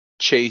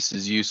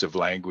 Chase's use of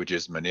language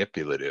is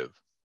manipulative.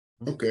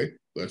 Okay,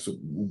 that's a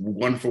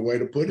wonderful way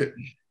to put it.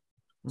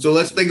 So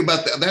let's think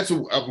about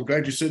that. I'm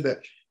glad you said that.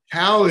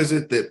 How is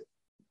it that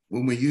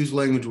when we use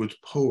language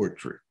with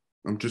poetry,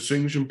 I'm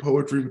distinguishing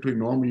poetry between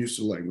normal use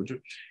of language,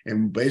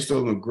 and based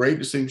on the great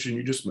distinction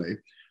you just made,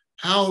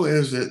 how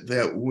is it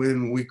that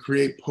when we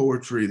create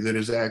poetry that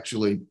is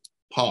actually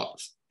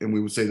pops, and we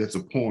would say that's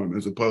a poem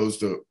as opposed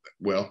to,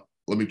 well,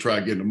 let me try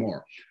again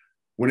tomorrow.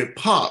 When it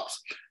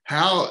pops,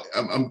 how,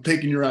 I'm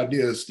taking your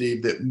idea,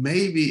 Steve, that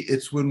maybe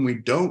it's when we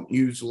don't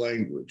use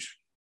language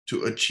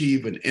to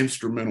achieve an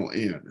instrumental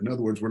end. In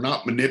other words, we're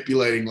not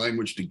manipulating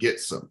language to get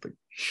something.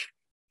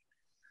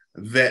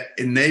 That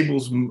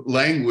enables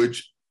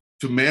language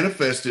to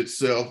manifest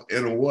itself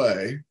in a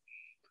way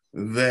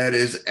that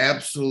is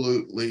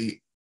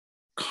absolutely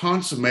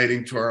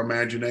consummating to our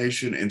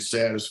imagination and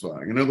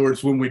satisfying. In other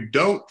words, when we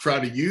don't try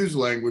to use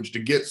language to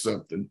get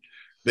something,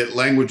 that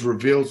language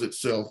reveals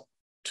itself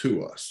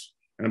to us.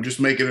 And I'm just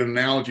making an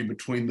analogy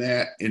between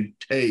that and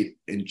Tate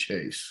and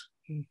Chase.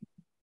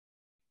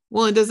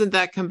 Well, and doesn't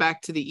that come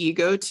back to the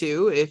ego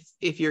too?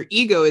 If your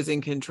ego is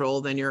in control,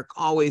 then you're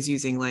always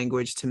using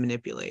language to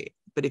manipulate.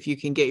 But if you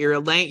can get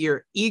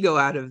your ego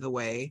out of the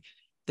way,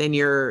 then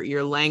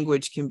your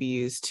language can be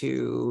used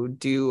to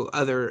do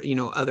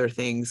other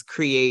things,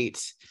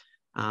 create,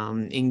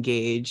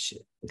 engage,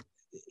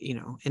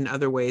 in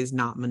other ways,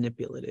 not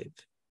manipulative.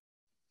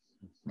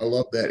 I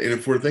love that. And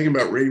if we're thinking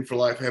about Reading for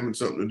Life having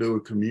something to do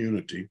with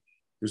community,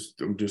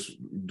 I'm just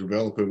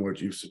developing what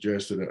you've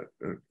suggested,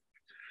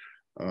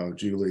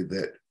 Julie,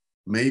 that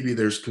maybe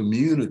there's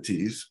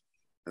communities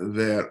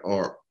that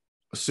are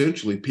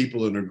essentially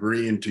people in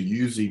agreeing to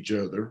use each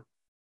other.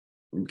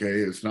 Okay,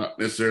 it's not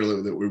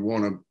necessarily that we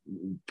want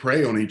to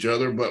prey on each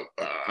other, but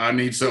I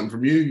need something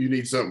from you, you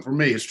need something from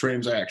me. It's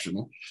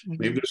transactional. Mm-hmm.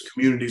 Maybe there's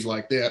communities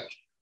like that,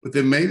 but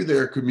then maybe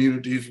there are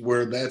communities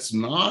where that's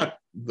not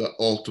the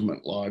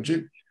ultimate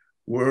logic,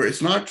 where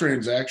it's not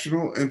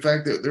transactional. In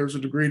fact, there's a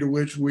degree to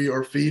which we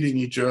are feeding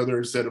each other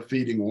instead of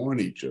feeding on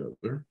each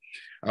other.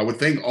 I would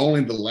think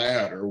only the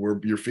latter,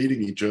 where you're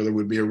feeding each other,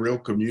 would be a real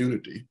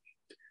community,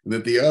 and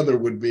that the other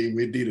would be,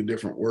 we'd need a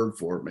different word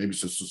for it. Maybe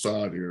it's a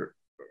society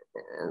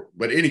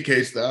but in any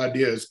case, the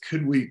idea is,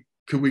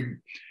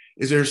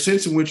 is there a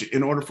sense in which,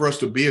 in order for us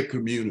to be a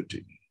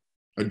community,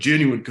 a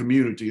genuine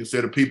community,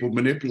 instead of people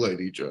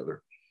manipulate each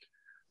other,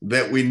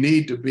 that we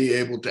need to be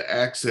able to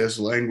access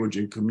language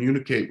and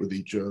communicate with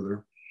each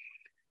other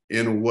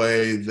in a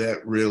way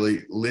that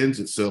really lends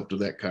itself to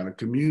that kind of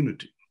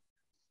community?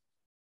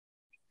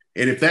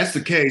 And if that's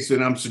the case,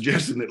 then I'm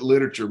suggesting that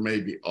literature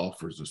maybe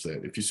offers us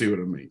that, if you see what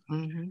I mean.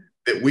 Mm-hmm.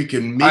 That we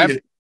can meet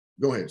it.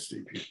 Go ahead,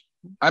 Steve.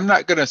 I'm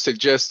not going to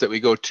suggest that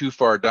we go too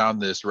far down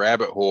this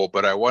rabbit hole,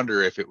 but I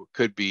wonder if it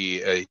could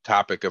be a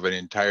topic of an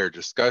entire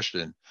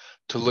discussion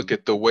to look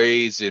at the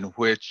ways in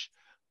which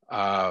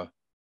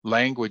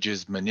language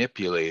is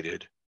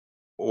manipulated,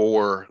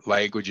 or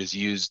language is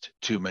used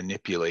to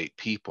manipulate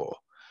people,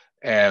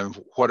 and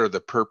what are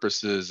the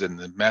purposes and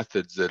the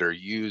methods that are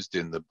used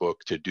in the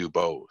book to do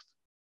both.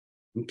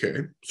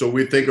 Okay, so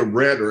we think of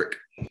rhetoric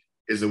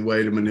as a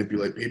way to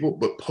manipulate people,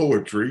 but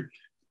poetry,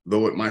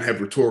 though it might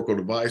have rhetorical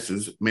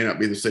devices, may not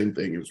be the same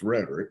thing as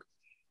rhetoric.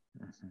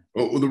 Mm-hmm.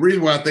 Well, the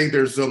reason why I think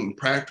there's something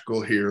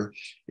practical here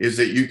is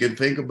that you can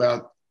think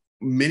about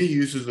many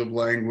uses of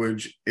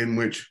language in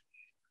which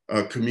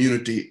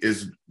community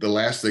is the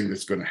last thing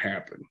that's going to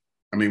happen.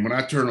 I mean, when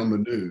I turn on the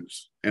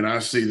news and I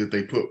see that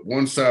they put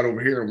one side over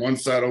here and one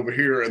side over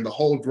here, and the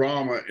whole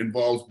drama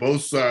involves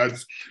both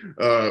sides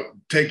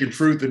taking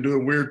truth and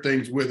doing weird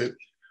things with it,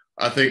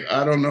 I think,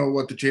 I don't know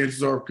what the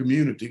chances are of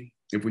community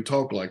if we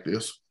talk like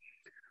this.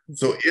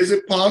 So is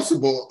it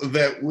possible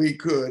that we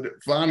could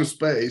find a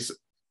space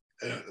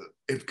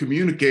of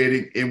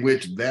communicating in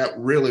which that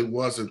really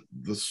wasn't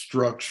the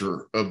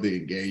structure of the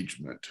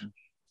engagement?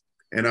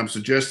 And I'm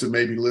suggesting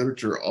maybe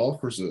literature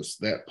offers us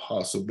that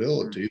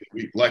possibility.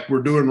 Like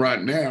we're doing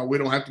right now, we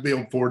don't have to be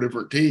on 4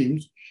 different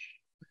teams.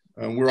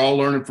 We're all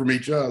learning from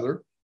each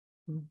other.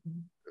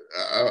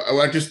 Mm-hmm.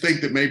 I just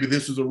think that maybe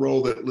this is a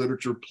role that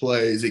literature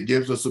plays. It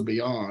gives us a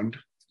beyond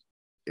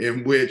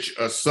in which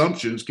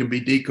assumptions can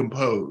be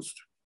decomposed.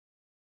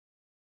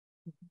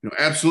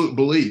 absolute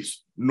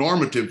beliefs.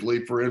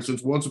 Normatively, for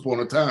instance, once upon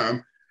a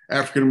time,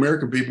 African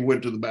American people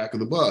went to the back of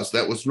the bus.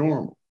 That was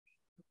normal.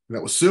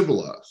 That was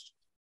civilized.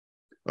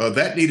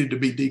 That needed to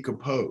be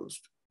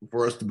decomposed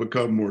for us to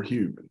become more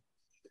human.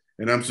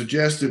 And I'm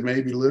suggesting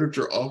maybe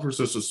literature offers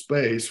us a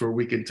space where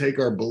we can take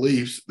our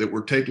beliefs that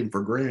we're taking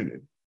for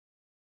granted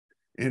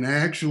and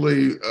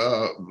actually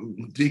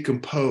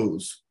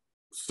decompose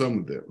some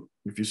of them,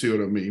 if you see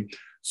what I mean,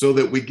 so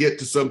that we get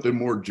to something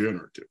more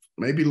generative.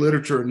 Maybe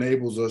literature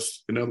enables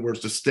us, in other words,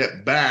 to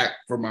step back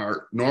from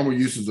our normal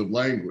uses of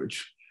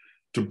language,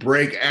 to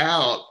break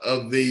out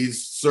of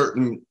these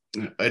certain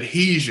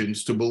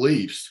adhesions to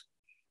beliefs,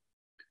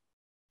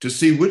 to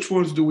see which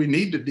ones do we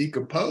need to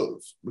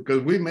decompose,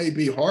 because we may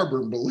be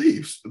harboring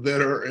beliefs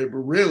that are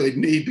really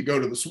need to go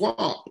to the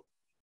swamp.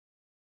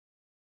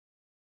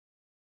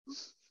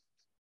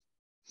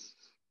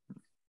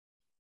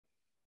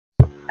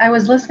 I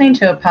was listening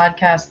to a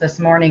podcast this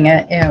morning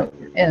that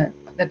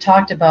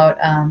talked about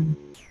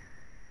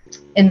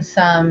in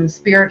some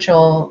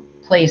spiritual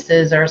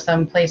places or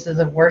some places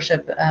of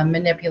worship,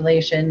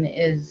 manipulation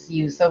is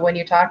used. So when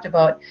you talked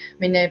about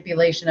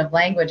manipulation of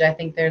language, I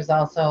think there's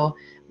also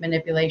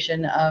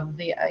manipulation of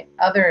the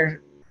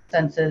other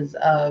senses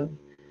of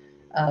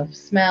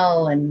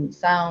smell and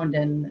sound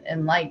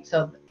and light.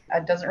 So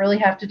it doesn't really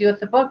have to do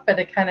with the book, but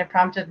it kind of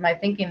prompted my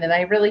thinking that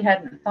I really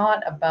hadn't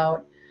thought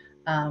about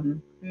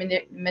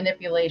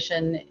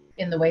manipulation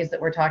in the ways that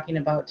we're talking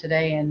about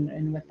today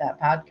and with that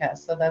podcast.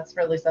 So that's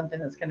really something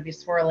that's going to be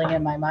swirling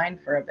in my mind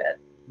for a bit.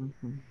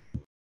 Mm-hmm.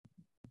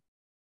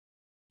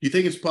 You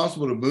think it's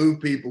possible to move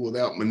people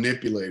without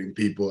manipulating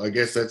people? I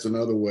guess that's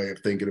another way of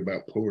thinking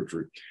about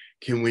poetry.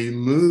 Can we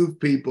move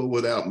people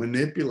without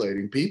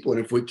manipulating people? And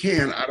if we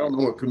can, I don't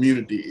know what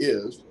community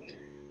is.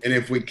 And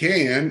if we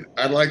can,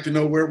 I'd like to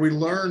know where we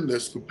learn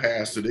this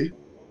capacity.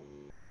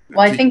 Well,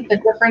 I think the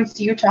difference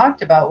you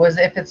talked about was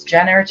if it's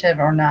generative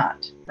or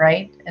not,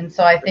 right? And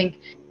so I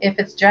think if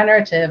it's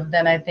generative,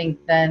 then I think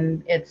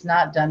then it's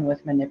not done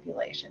with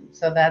manipulation.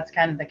 So that's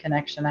kind of the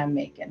connection I'm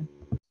making.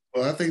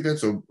 Well, I think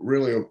that's a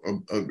really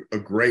a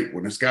great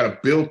one. It's got a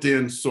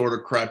built-in sort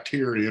of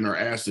criterion or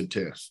acid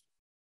test.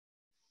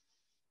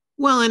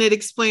 Well, and it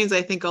explains,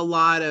 I think, a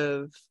lot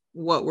of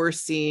what we're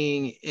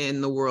seeing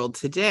in the world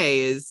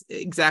today is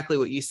exactly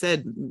what you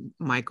said,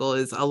 Michael,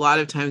 is a lot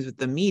of times with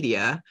the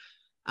media,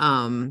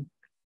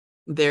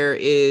 there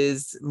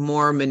is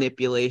more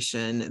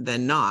manipulation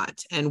than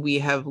not. And we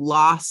have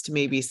lost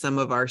maybe some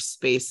of our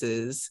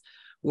spaces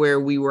where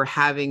we were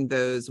having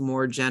those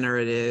more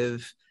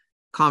generative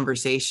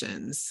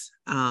conversations,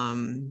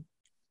 whether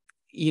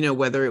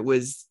it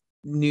was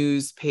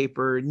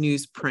newspaper,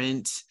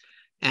 newsprint.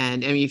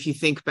 And I mean, if you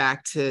think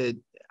back to,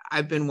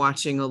 I've been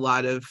watching a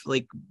lot of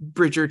like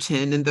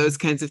Bridgerton and those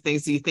kinds of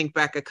things. So you think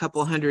back a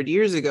couple hundred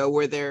years ago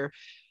where their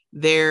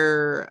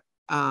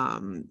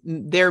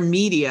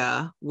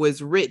media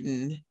was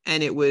written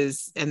and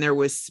there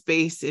was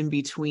space in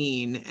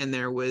between, and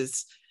there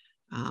was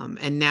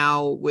and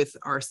now with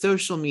our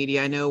social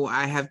media, I know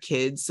I have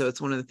kids, so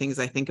it's one of the things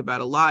I think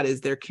about a lot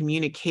is their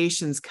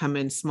communications come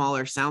in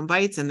smaller sound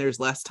bites and there's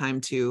less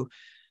time to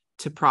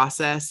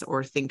process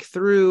or think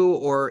through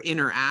or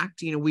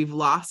interact. We've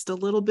lost a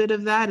little bit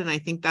of that. And I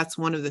think that's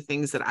one of the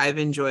things that I've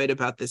enjoyed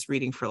about this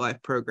Reading for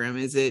Life program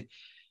is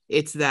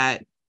it's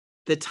that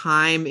the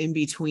time in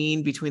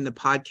between the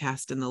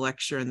podcast and the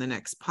lecture and the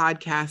next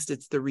podcast,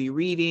 it's the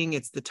rereading,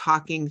 it's the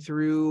talking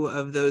through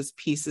of those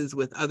pieces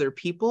with other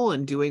people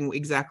and doing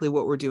exactly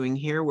what we're doing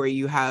here, where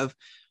you have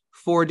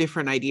 4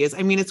 different ideas.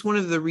 I mean, it's one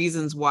of the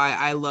reasons why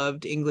I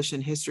loved English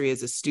and history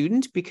as a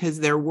student,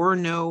 because there were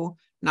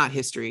not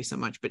history so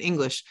much, but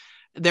English,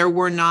 there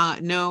were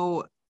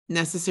no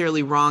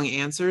necessarily wrong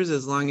answers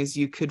as long as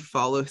you could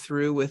follow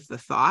through with the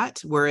thought.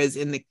 Whereas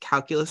in the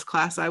calculus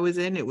class I was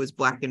in, it was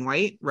black and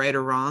white, right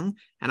or wrong.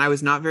 And I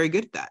was not very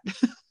good at that.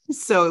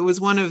 So it was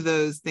one of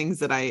those things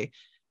that I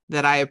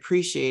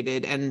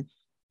appreciated. And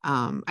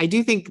I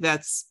do think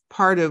that's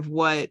part of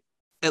what,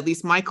 at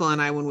least Michael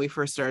and I, when we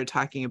first started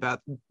talking about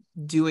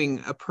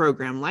doing a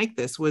program like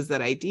this, was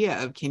that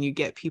idea of, can you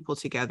get people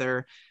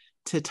together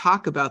to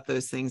talk about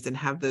those things and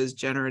have those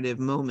generative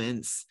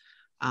moments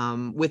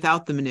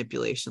without the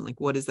manipulation? Like,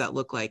 what does that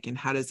look like, and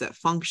how does that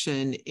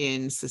function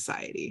in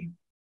society?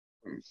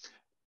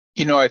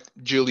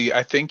 Julie,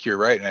 I think you're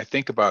right. And I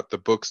think about the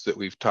books that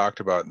we've talked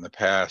about in the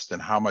past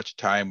and how much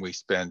time we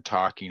spend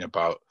talking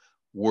about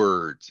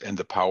words and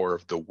the power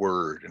of the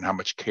word and how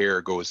much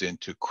care goes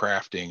into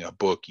crafting a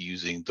book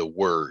using the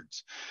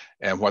words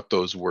and what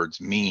those words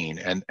mean.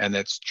 And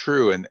that's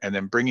true. And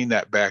then bringing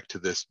that back to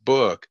this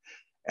book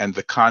and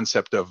the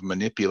concept of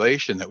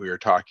manipulation that we were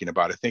talking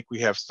about, I think we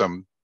have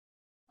some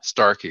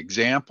stark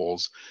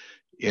examples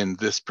in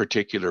this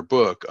particular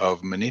book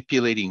of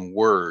manipulating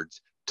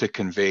words to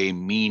convey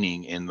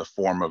meaning in the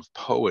form of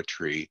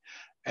poetry,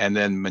 and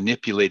then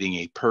manipulating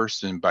a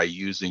person by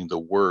using the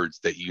words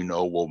that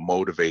will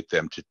motivate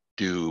them to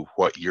do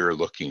what you're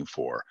looking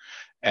for.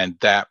 And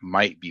that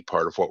might be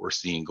part of what we're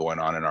seeing going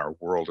on in our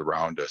world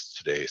around us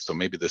today. So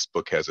maybe this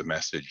book has a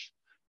message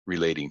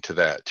relating to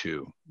that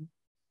too.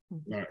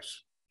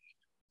 Nice.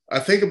 I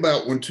think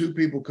about when two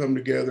people come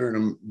together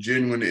in a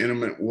genuine,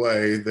 intimate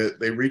way, that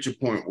they reach a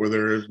point where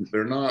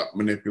they're not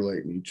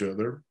manipulating each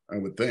other, I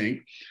would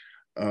think,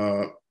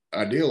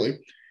 ideally.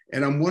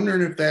 And I'm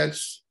wondering if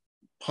that's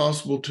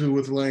possible too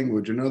with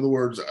language. In other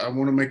words, I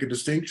want to make a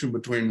distinction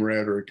between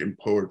rhetoric and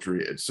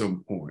poetry at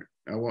some point.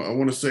 I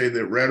want to say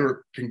that rhetoric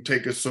can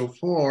take us so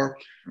far,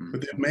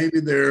 but that maybe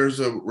there's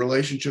a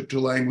relationship to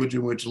language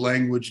in which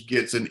language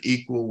gets an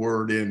equal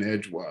word in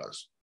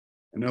edgewise.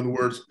 In other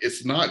words,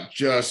 it's not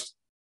just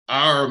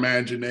our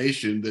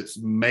imagination that's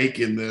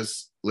making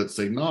this, let's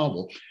say,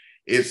 novel.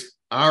 It's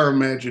our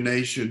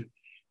imagination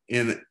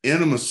in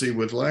intimacy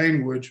with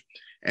language,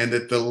 and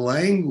that the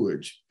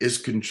language is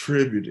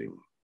contributing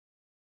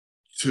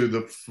to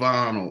the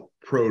final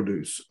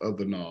produce of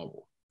the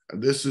novel.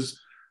 And this is,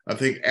 I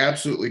think,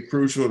 absolutely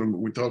crucial. And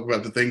we talk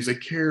about the things they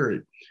carry.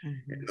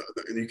 And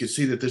you can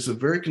see that there's a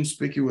very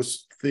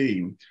conspicuous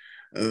theme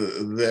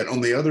that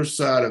on the other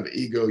side of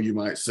ego, you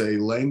might say,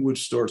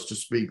 language starts to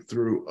speak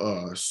through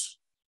us.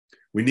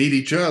 We need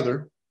each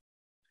other,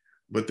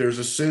 but there's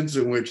a sense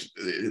in which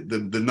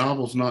the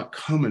novel's not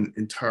coming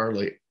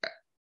entirely.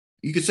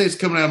 You could say it's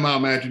coming out of my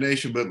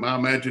imagination, but my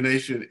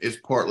imagination is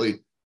partly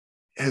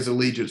has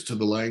allegiance to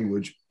the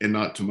language and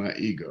not to my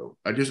ego.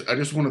 I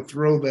just want to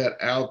throw that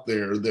out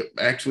there, that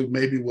actually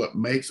maybe what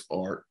makes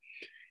art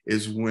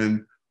is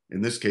when,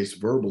 in this case,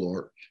 verbal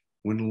art,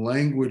 when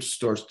language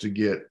starts to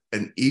get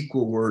an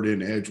equal word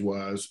in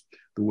edgewise,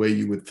 the way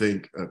you would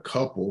think a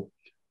couple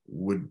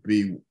would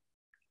be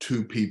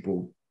two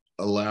people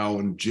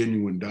allowing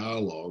genuine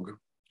dialogue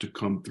to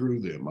come through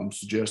them. I'm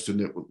suggesting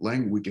that with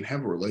language, we can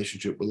have a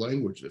relationship with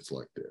language that's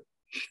like that.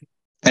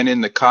 And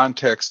in the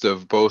context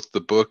of both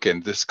the book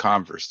and this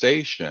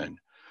conversation,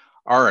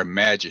 our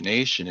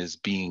imagination is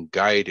being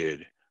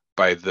guided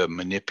by the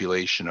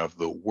manipulation of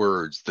the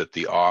words that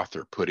the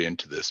author put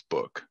into this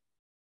book.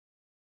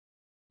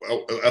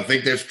 Well, I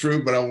think that's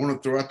true, but I want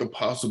to throw out the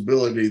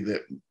possibility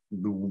that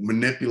the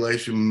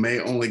manipulation may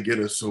only get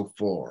us so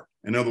far.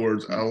 In other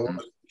words, I want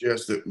to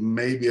suggest that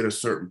maybe at a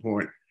certain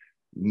point,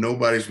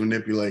 nobody's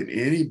manipulating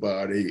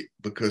anybody,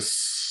 because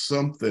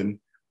something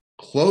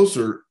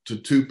closer to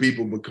two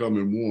people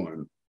becoming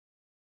one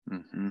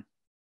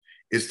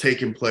is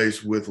taking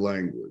place with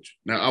language.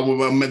 Now,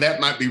 I mean,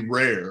 that might be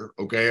rare,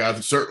 okay? I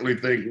certainly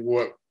think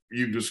what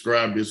you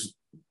described is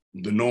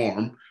the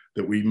norm,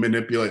 that we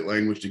manipulate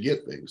language to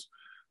get things.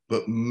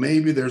 But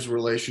maybe there's a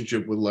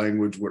relationship with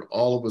language where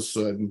all of a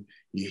sudden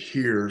you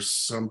hear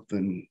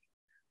something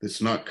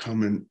that's not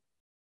coming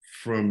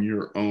from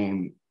your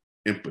own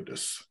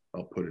impetus,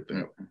 I'll put it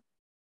that way,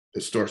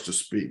 that starts to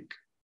speak.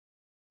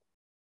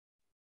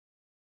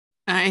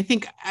 I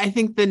think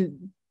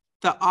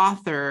the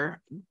author,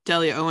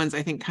 Delia Owens,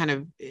 I think kind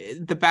of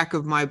the back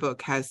of my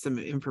book has some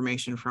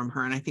information from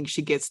her. And I think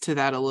she gets to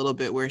that a little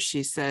bit, where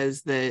she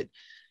says that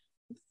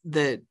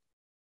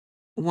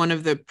one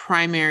of the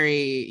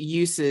primary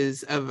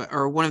uses of,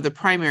 or one of the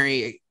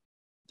primary,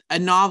 a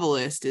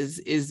novelist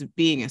is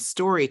being a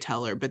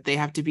storyteller, but they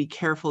have to be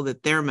careful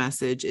that their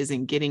message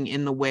isn't getting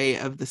in the way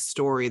of the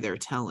story they're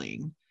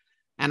telling.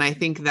 And I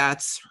think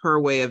that's her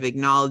way of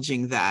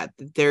acknowledging that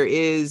there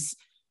is,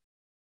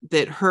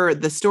 that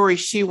the story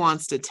she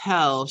wants to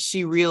tell,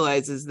 she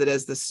realizes that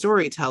as the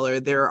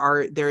storyteller,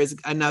 there is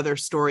another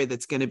story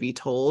that's going to be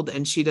told,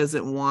 and she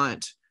doesn't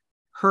want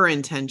her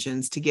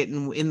intentions to get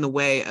in the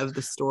way of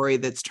the story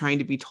that's trying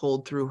to be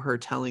told through her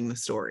telling the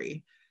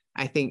story.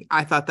 I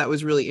thought that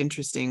was really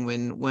interesting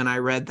when I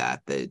read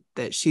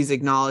that she's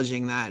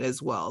acknowledging that as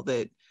well,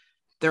 that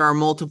there are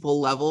multiple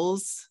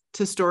levels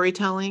to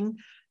storytelling.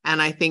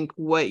 And I think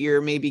what you're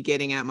maybe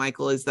getting at,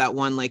 Michael, is that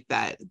one, like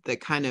that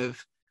kind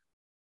of,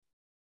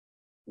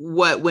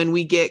 when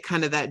we get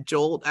kind of that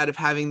jolt out of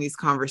having these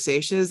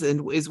conversations,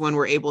 and is when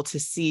we're able to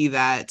see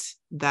that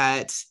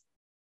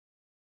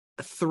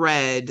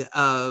thread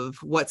of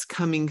what's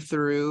coming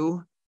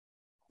through,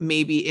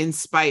 maybe in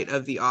spite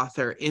of the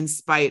author, in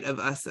spite of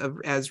us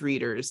as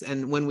readers,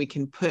 and when we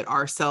can put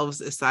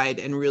ourselves aside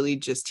and really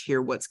just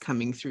hear what's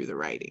coming through the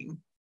writing.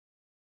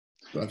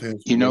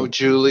 You know,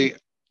 Julie,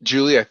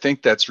 I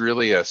think that's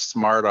really a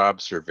smart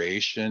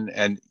observation.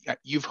 And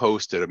you've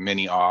hosted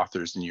many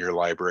authors in your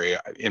library.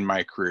 In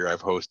my career,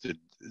 I've hosted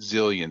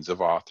zillions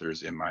of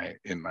authors in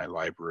my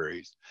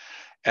libraries.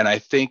 And I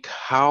think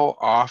how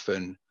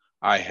often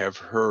I have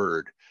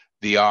heard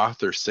the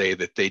author say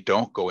that they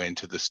don't go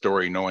into the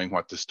story knowing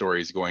what the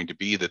story is going to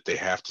be, that they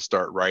have to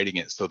start writing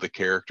it so the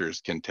characters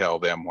can tell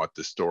them what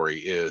the story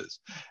is.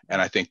 And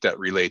I think that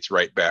relates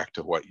right back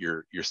to what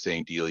you're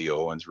saying Delia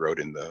Owens wrote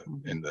in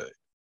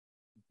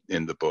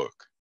the book.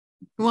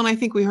 Well, and I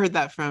think we heard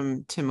that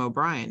from Tim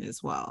O'Brien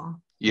as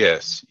well.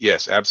 Yes,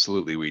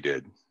 absolutely we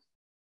did.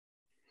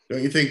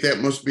 Don't you think that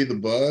must be the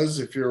buzz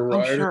if you're a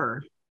writer?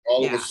 Sure.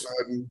 All of a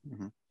sudden,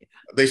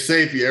 they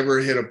say if you ever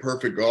hit a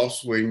perfect golf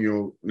swing,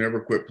 you'll never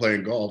quit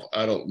playing golf.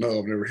 I don't know.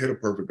 I've never hit a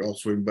perfect golf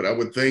swing, but I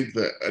would think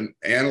that an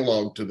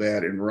analog to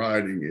that in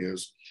writing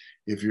is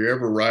if you're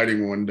ever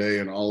writing one day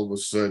and all of a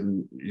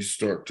sudden you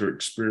start to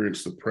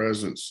experience the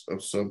presence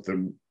of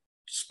something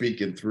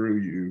speaking through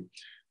you,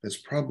 that's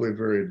probably a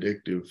very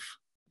addictive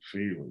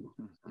feeling.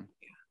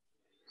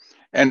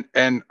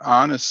 And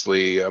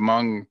honestly,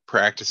 among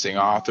practicing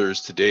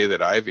authors today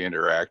that I've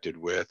interacted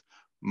with,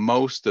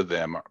 most of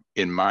them,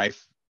 in my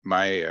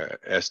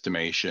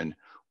estimation,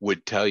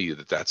 would tell you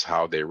that that's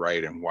how they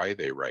write and why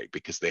they write,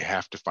 because they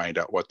have to find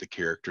out what the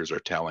characters are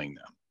telling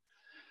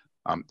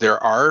them.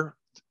 There are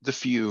the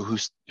few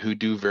who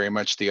do very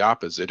much the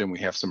opposite, and we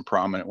have some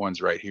prominent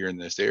ones right here in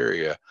this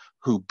area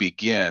who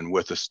begin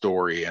with a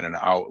story and an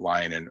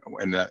outline,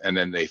 and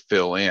then they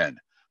fill in.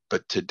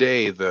 But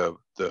today, the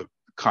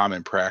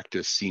common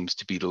practice seems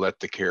to be to let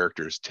the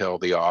characters tell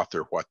the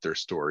author what their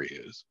story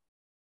is.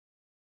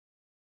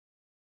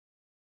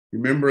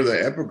 Remember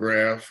the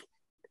epigraph,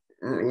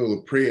 or a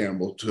little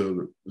preamble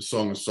to the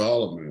Song of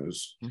Solomon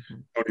is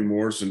Toni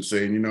Morrison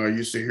saying, I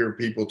used to hear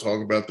people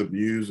talk about the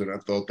muse, and I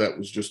thought that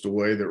was just a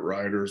way that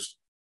writers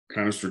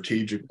kind of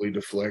strategically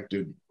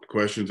deflected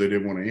questions they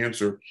didn't want to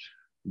answer.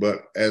 But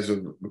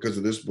because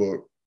of this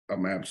book,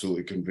 I'm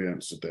absolutely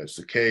convinced that that's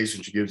the case.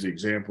 And she gives the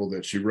example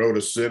that she wrote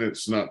a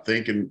sentence not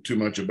thinking too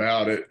much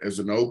about it as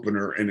an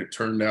opener, and it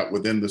turned out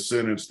within the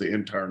sentence the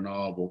entire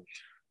novel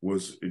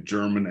was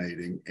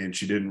germinating, and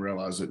she didn't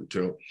realize it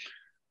until.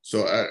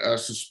 So I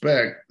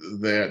suspect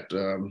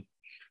that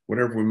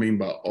whatever we mean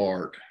by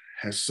art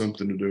has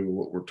something to do with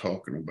what we're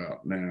talking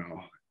about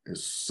now.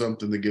 It's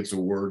something that gets a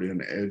word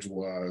in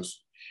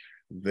edgewise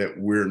that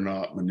we're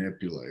not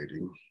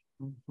manipulating.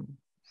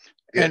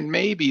 And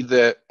maybe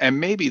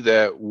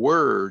that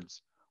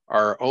words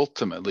are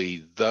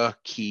ultimately the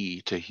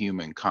key to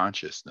human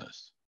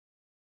consciousness.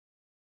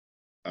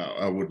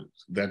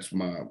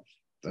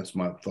 That's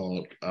my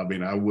thought. I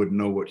mean, I wouldn't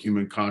know what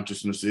human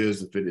consciousness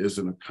is if it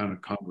isn't a kind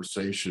of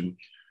conversation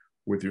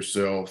with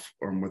yourself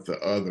or with the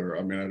other.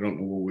 I mean, I don't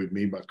know what we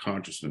mean by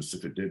consciousness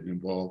if it didn't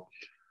involve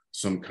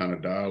some kind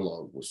of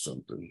dialogue with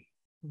something.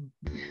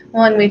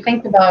 Well, and we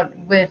think about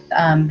with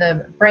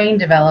the brain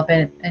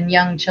development in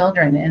young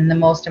children, and the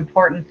most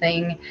important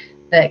thing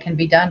that can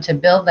be done to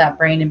build that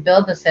brain and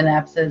build the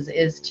synapses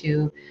is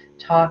to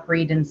talk,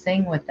 read, and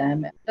sing with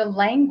them. The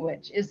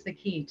language is the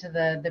key to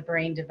the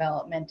brain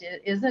development.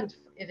 It isn't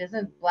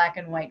black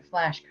and white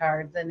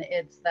flashcards, and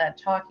it's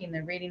that talking,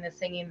 the reading, the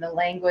singing, the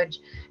language,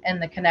 and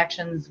the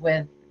connections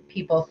with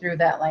people through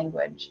that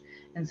language.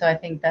 And so I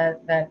think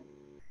that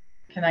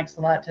connects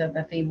a lot to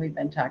the theme we've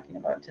been talking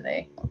about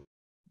today.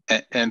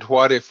 And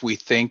what if we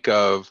think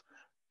of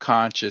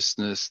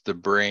consciousness, the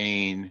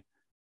brain,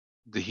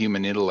 the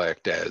human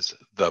intellect as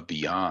the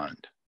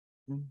beyond,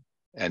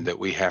 and that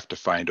we have to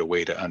find a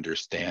way to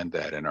understand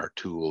that, and our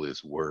tool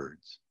is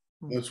words.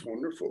 That's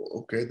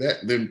wonderful. Okay,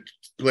 then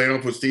playing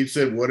off what Steve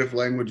said, what if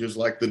language is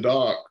like the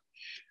dock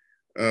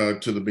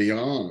to the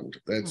beyond?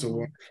 That's a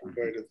wonderful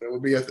way to. That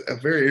would be a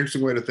very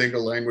interesting way to think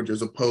of language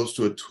as opposed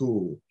to a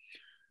tool.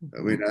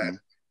 I mean,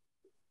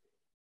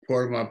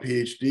 part of my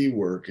PhD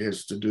work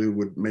has to do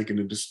with making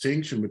a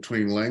distinction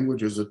between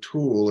language as a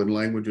tool and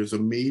language as a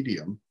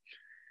medium.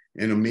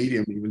 And a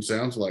medium even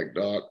sounds like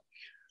doc,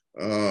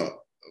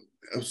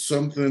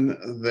 something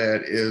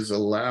that is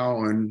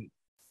allowing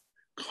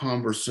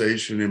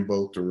conversation in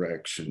both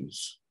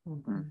directions.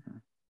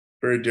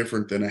 Very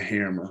different than a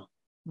hammer.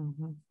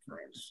 Well,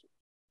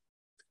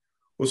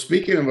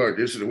 speaking of art,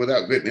 just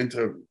without getting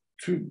into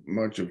too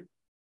much of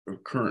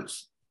current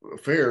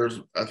affairs,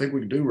 I think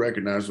we do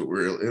recognize that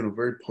we're in a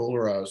very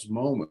polarized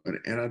moment.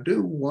 And I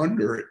do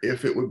wonder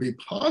if it would be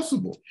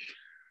possible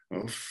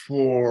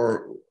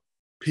for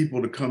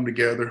people to come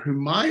together who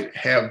might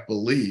have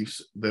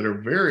beliefs that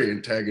are very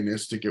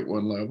antagonistic at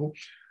one level.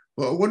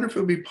 But I wonder if it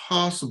would be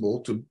possible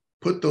to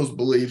put those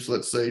beliefs,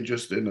 let's say,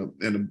 just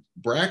in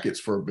brackets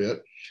for a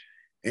bit,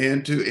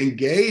 and to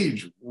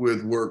engage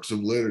with works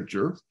of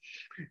literature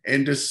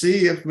and to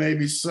see if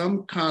maybe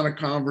some kind of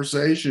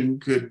conversation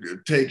could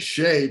take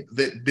shape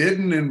that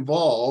didn't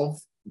involve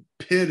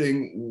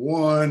pitting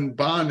one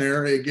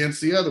binary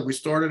against the other. We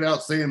started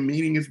out saying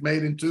meaning is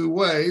made in two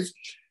ways,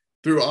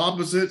 through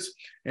opposites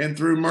and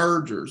through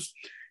mergers.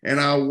 And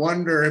I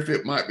wonder if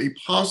it might be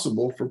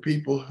possible for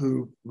people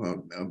who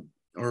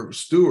are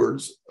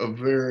stewards of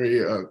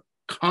very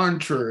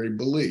contrary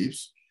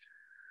beliefs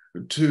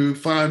to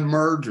find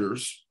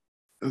mergers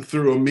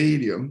through a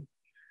medium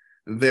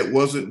that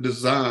wasn't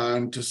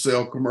designed to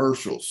sell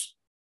commercials.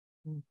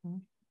 I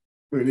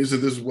mean, this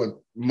is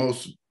what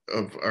most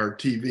of our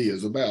TV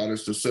is about,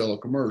 is to sell a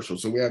commercial.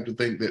 So we have to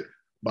think that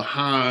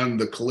behind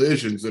the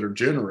collisions that are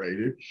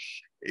generated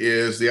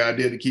is the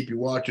idea to keep you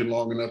watching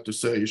long enough to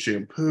sell you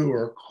shampoo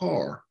or a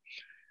car.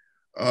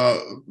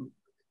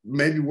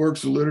 Maybe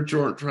works of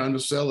literature aren't trying to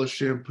sell a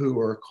shampoo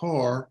or a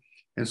car.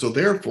 And so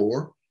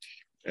therefore,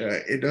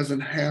 it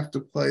doesn't have to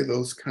play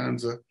those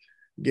kinds of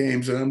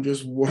games. And I'm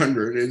just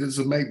wondering, it is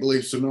a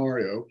make-believe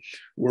scenario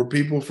where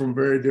people from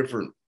very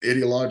different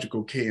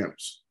ideological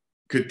camps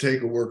could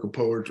take a work of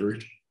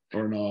poetry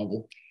or a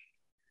novel,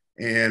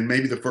 and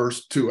maybe the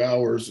first 2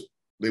 hours,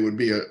 there would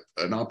be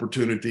an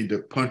opportunity to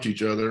punch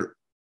each other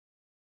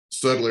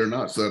subtly or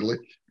not subtly,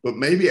 but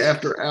maybe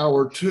after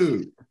hour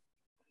two,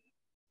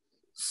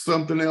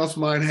 something else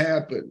might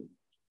happen.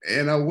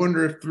 And I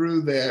wonder if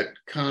through that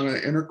kind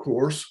of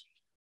intercourse,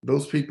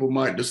 those people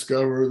might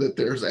discover that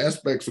there's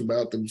aspects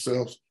about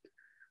themselves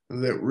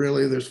that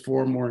really there's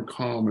far more in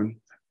common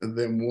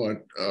than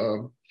what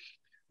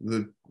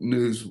the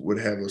news would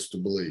have us to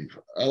believe.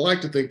 I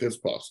like to think that's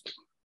possible.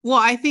 Well,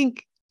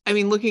 I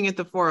mean, looking at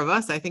the four of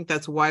us, I think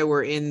that's why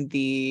we're in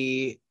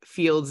the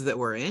fields that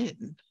we're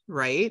in,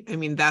 right? I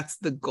mean, that's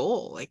the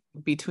goal, like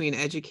between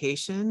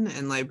education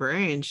and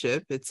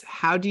librarianship. It's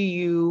how do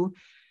you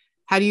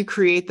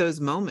create those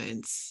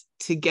moments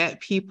to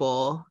get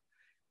people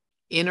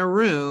in a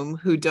room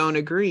who don't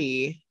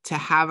agree to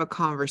have a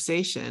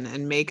conversation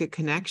and make a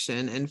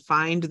connection and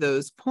find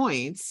those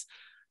points.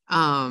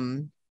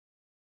 And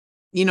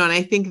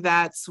I think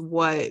that's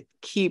what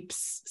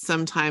keeps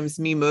sometimes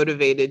me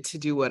motivated to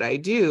do what I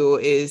do,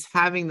 is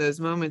having those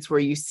moments where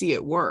you see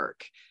it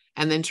work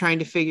and then trying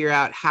to figure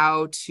out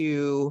how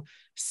to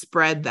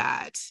spread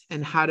that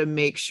and how to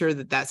make sure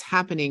that that's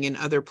happening in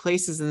other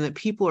places and that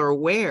people are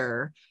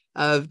aware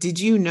of, did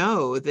you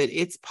know that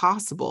it's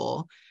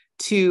possible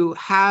to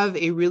have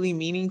a really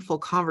meaningful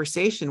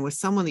conversation with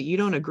someone that you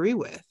don't agree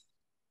with?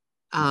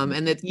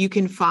 And that you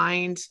can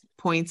find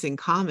points in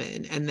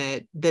common, and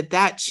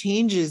that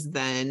changes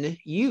then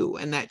you,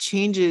 and that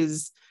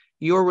changes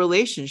your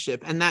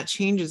relationship, and that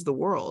changes the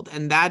world.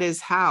 And that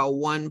is how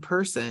one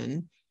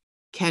person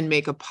can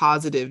make a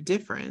positive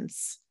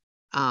difference,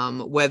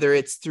 whether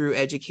it's through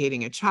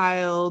educating a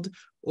child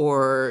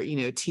or,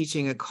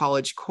 teaching a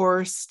college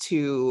course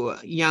to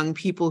young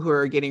people who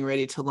are getting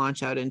ready to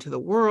launch out into the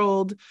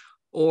world,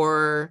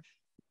 or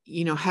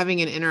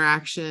having an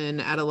interaction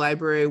at a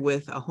library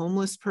with a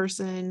homeless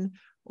person,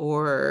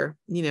 or,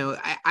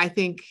 I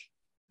think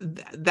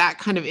that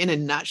kind of in a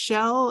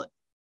nutshell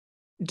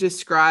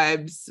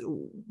describes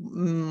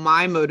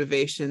my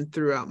motivation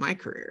throughout my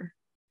career.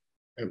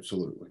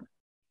 Absolutely.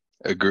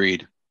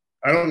 Agreed.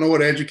 I don't know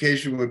what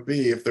education would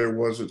be if there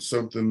wasn't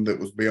something that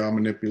was beyond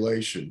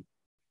manipulation.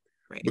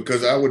 Right.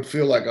 Because I would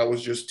feel like I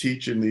was just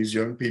teaching these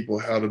young people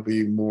how to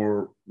be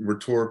more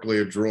rhetorically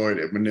adroit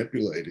at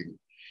manipulating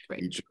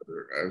each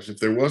other. As if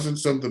there wasn't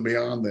something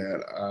beyond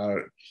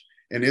that.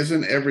 And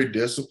isn't every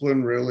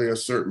discipline really a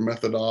certain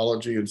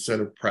methodology and set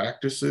of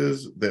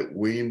practices that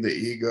wean the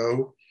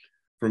ego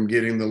from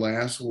getting the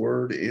last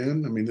word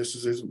in? I mean, this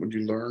isn't when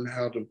you learn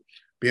how to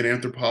be an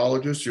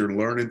anthropologist, you're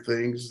learning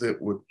things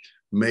that would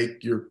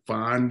make your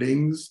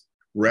findings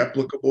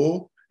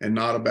replicable and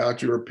not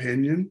about your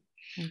opinion.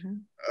 Mm-hmm.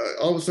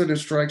 All of a sudden, it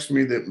strikes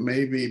me that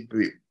maybe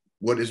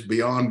what is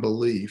beyond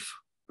belief.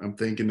 I'm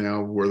thinking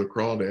now where the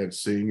Crawdads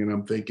sing, and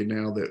I'm thinking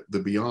now that the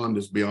beyond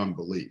is beyond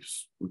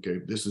beliefs. Okay,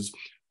 this is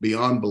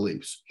beyond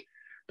beliefs.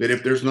 That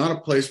if there's not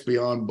a place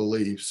beyond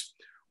beliefs,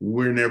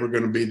 we're never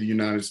going to be the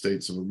United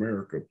States of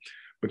America,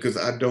 because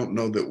I don't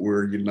know that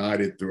we're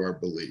united through our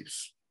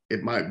beliefs.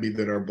 It might be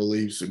that our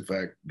beliefs, in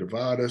fact,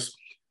 divide us,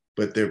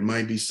 but there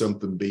might be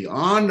something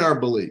beyond our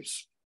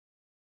beliefs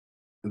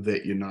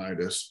that unite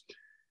us.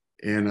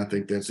 And I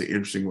think that's an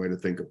interesting way to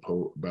think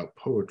about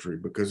poetry,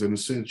 because in a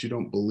sense, you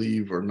don't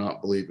believe or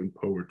not believe in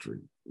poetry.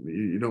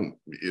 You don't,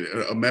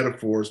 a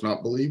metaphor is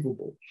not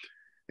believable.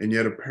 And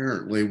yet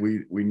apparently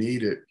we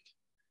need it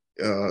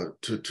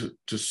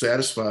to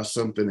satisfy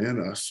something in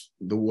us,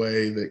 the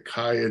way that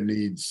Kaya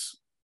needs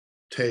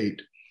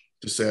Tate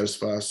to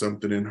satisfy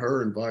something in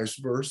her, and vice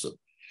versa.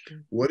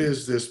 What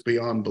is this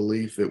beyond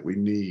belief that we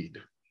need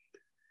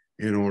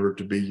in order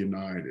to be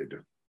united?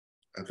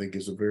 I think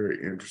is a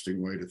very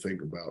interesting way to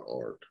think about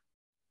art.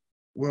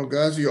 Well,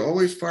 guys, you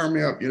always fire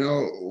me up.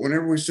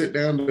 Whenever we sit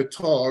down to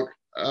talk,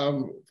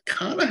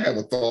 kind of have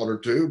a thought or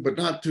two, but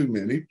not too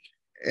many.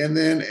 And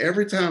then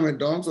every time it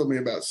dawns on me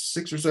about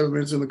 6 or 7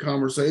 minutes in the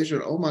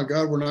conversation, oh my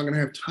God, we're not going to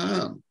have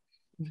time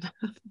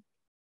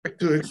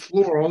to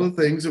explore all the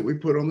things that we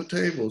put on the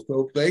table.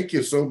 So thank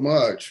you so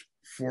much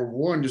for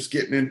one, just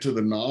getting into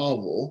the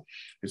novel.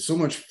 It's so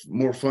much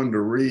more fun to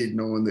read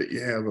knowing that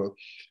you have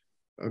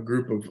a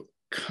group of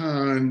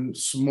kind,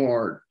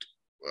 smart,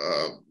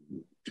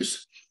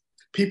 just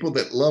people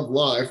that love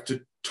life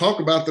to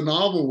talk about the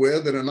novel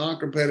with in a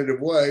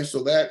non-competitive way.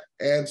 So that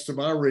adds to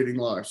my reading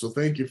life. So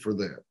thank you for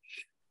that.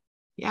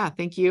 Yeah,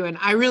 thank you. And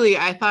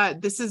I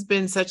thought this has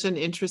been such an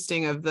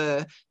interesting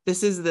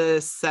this is the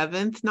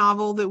 7th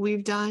novel that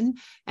we've done.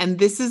 And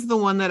this is the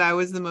one that I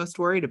was the most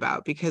worried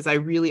about, because I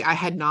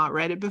had not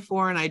read it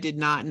before, and I did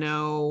not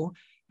know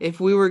if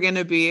we were going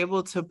to be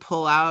able to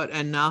pull out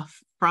enough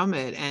from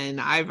it.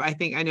 And I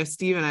know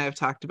Steve and I have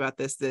talked about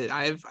this, that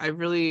I've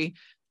really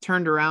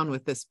turned around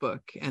with this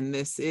book. And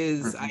this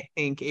is, I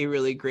think, a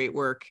really great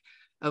work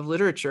of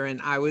literature. And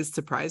I was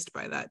surprised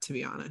by that, to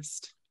be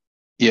honest.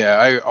 Yeah,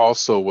 I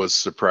also was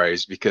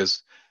surprised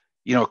because,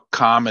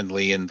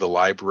 commonly in the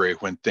library,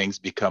 when things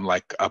become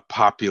like a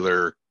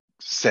popular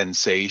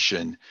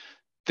sensation,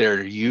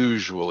 they're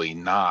usually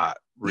not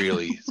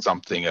really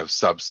something of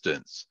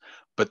substance.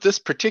 But this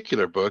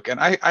particular book, and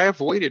I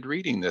avoided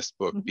reading this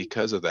book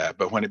because of that,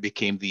 but when it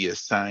became the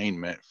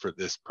assignment for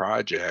this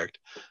project,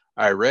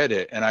 I read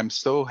it, and I'm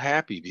so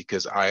happy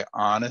because I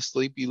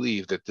honestly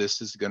believe that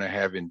this is going to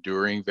have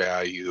enduring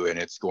value, and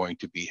it's going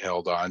to be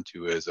held on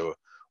to as a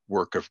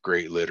work of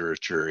great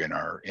literature in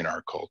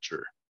our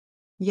culture.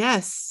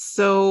 Yes.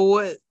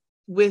 So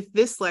with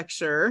this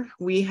lecture,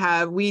 we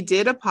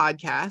did a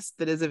podcast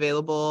that is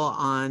available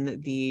on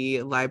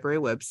the library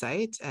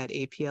website at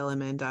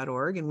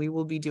aplmn.org, and we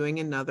will be doing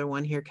another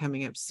one here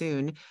coming up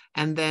soon.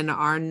 And then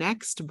our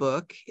next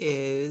book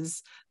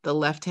is The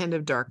Left Hand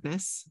of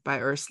Darkness by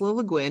Ursula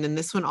Le Guin, and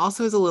this one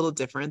also is a little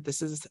different.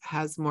 This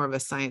has more of a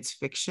science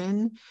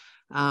fiction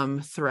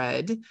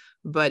thread,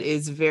 but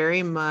is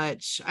very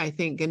much, I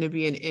think, going to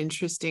be an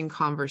interesting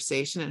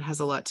conversation. It has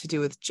a lot to do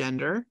with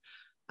gender.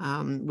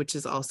 Which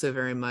is also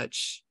very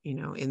much,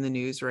 in the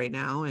news right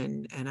now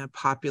and a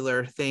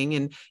popular thing.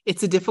 And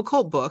it's a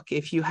difficult book.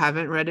 If you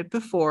haven't read it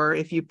before,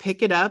 if you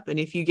pick it up and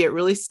if you get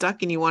really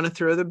stuck and you want to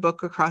throw the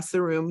book across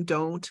the room,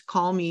 don't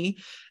call me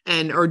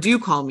or do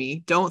call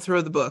me. Don't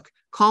throw the book.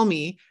 Call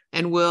me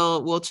and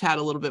we'll chat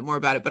a little bit more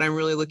about it. But I'm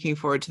really looking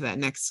forward to that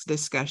next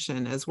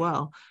discussion as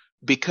well.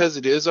 Because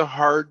it is a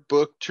hard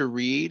book to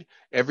read,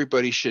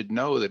 everybody should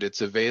know that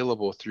it's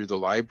available through the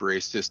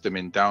library system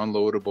in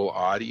downloadable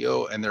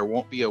audio, and there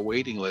won't be a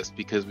waiting list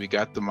because we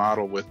got the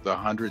model with the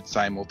 100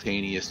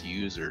 simultaneous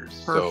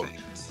users.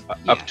 Perfect. So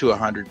up to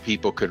 100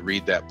 people could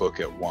read that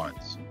book at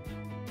once.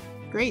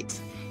 Great.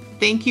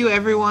 Thank you,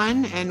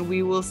 everyone, and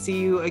we will see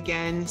you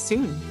again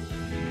soon.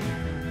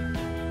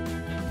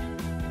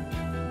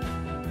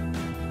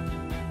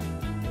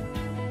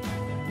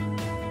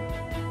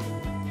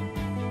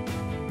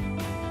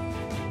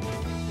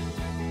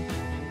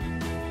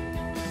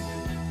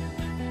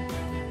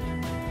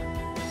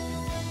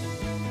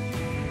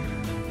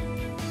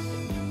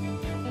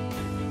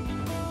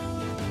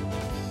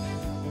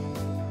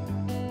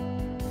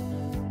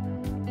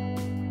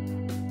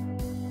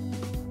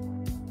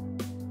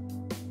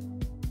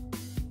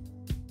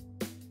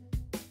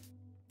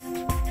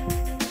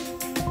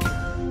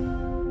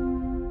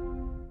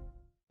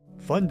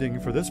 Funding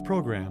for this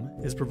program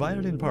is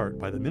provided in part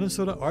by the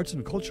Minnesota Arts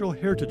and Cultural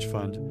Heritage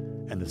Fund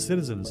and the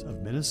citizens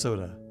of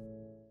Minnesota.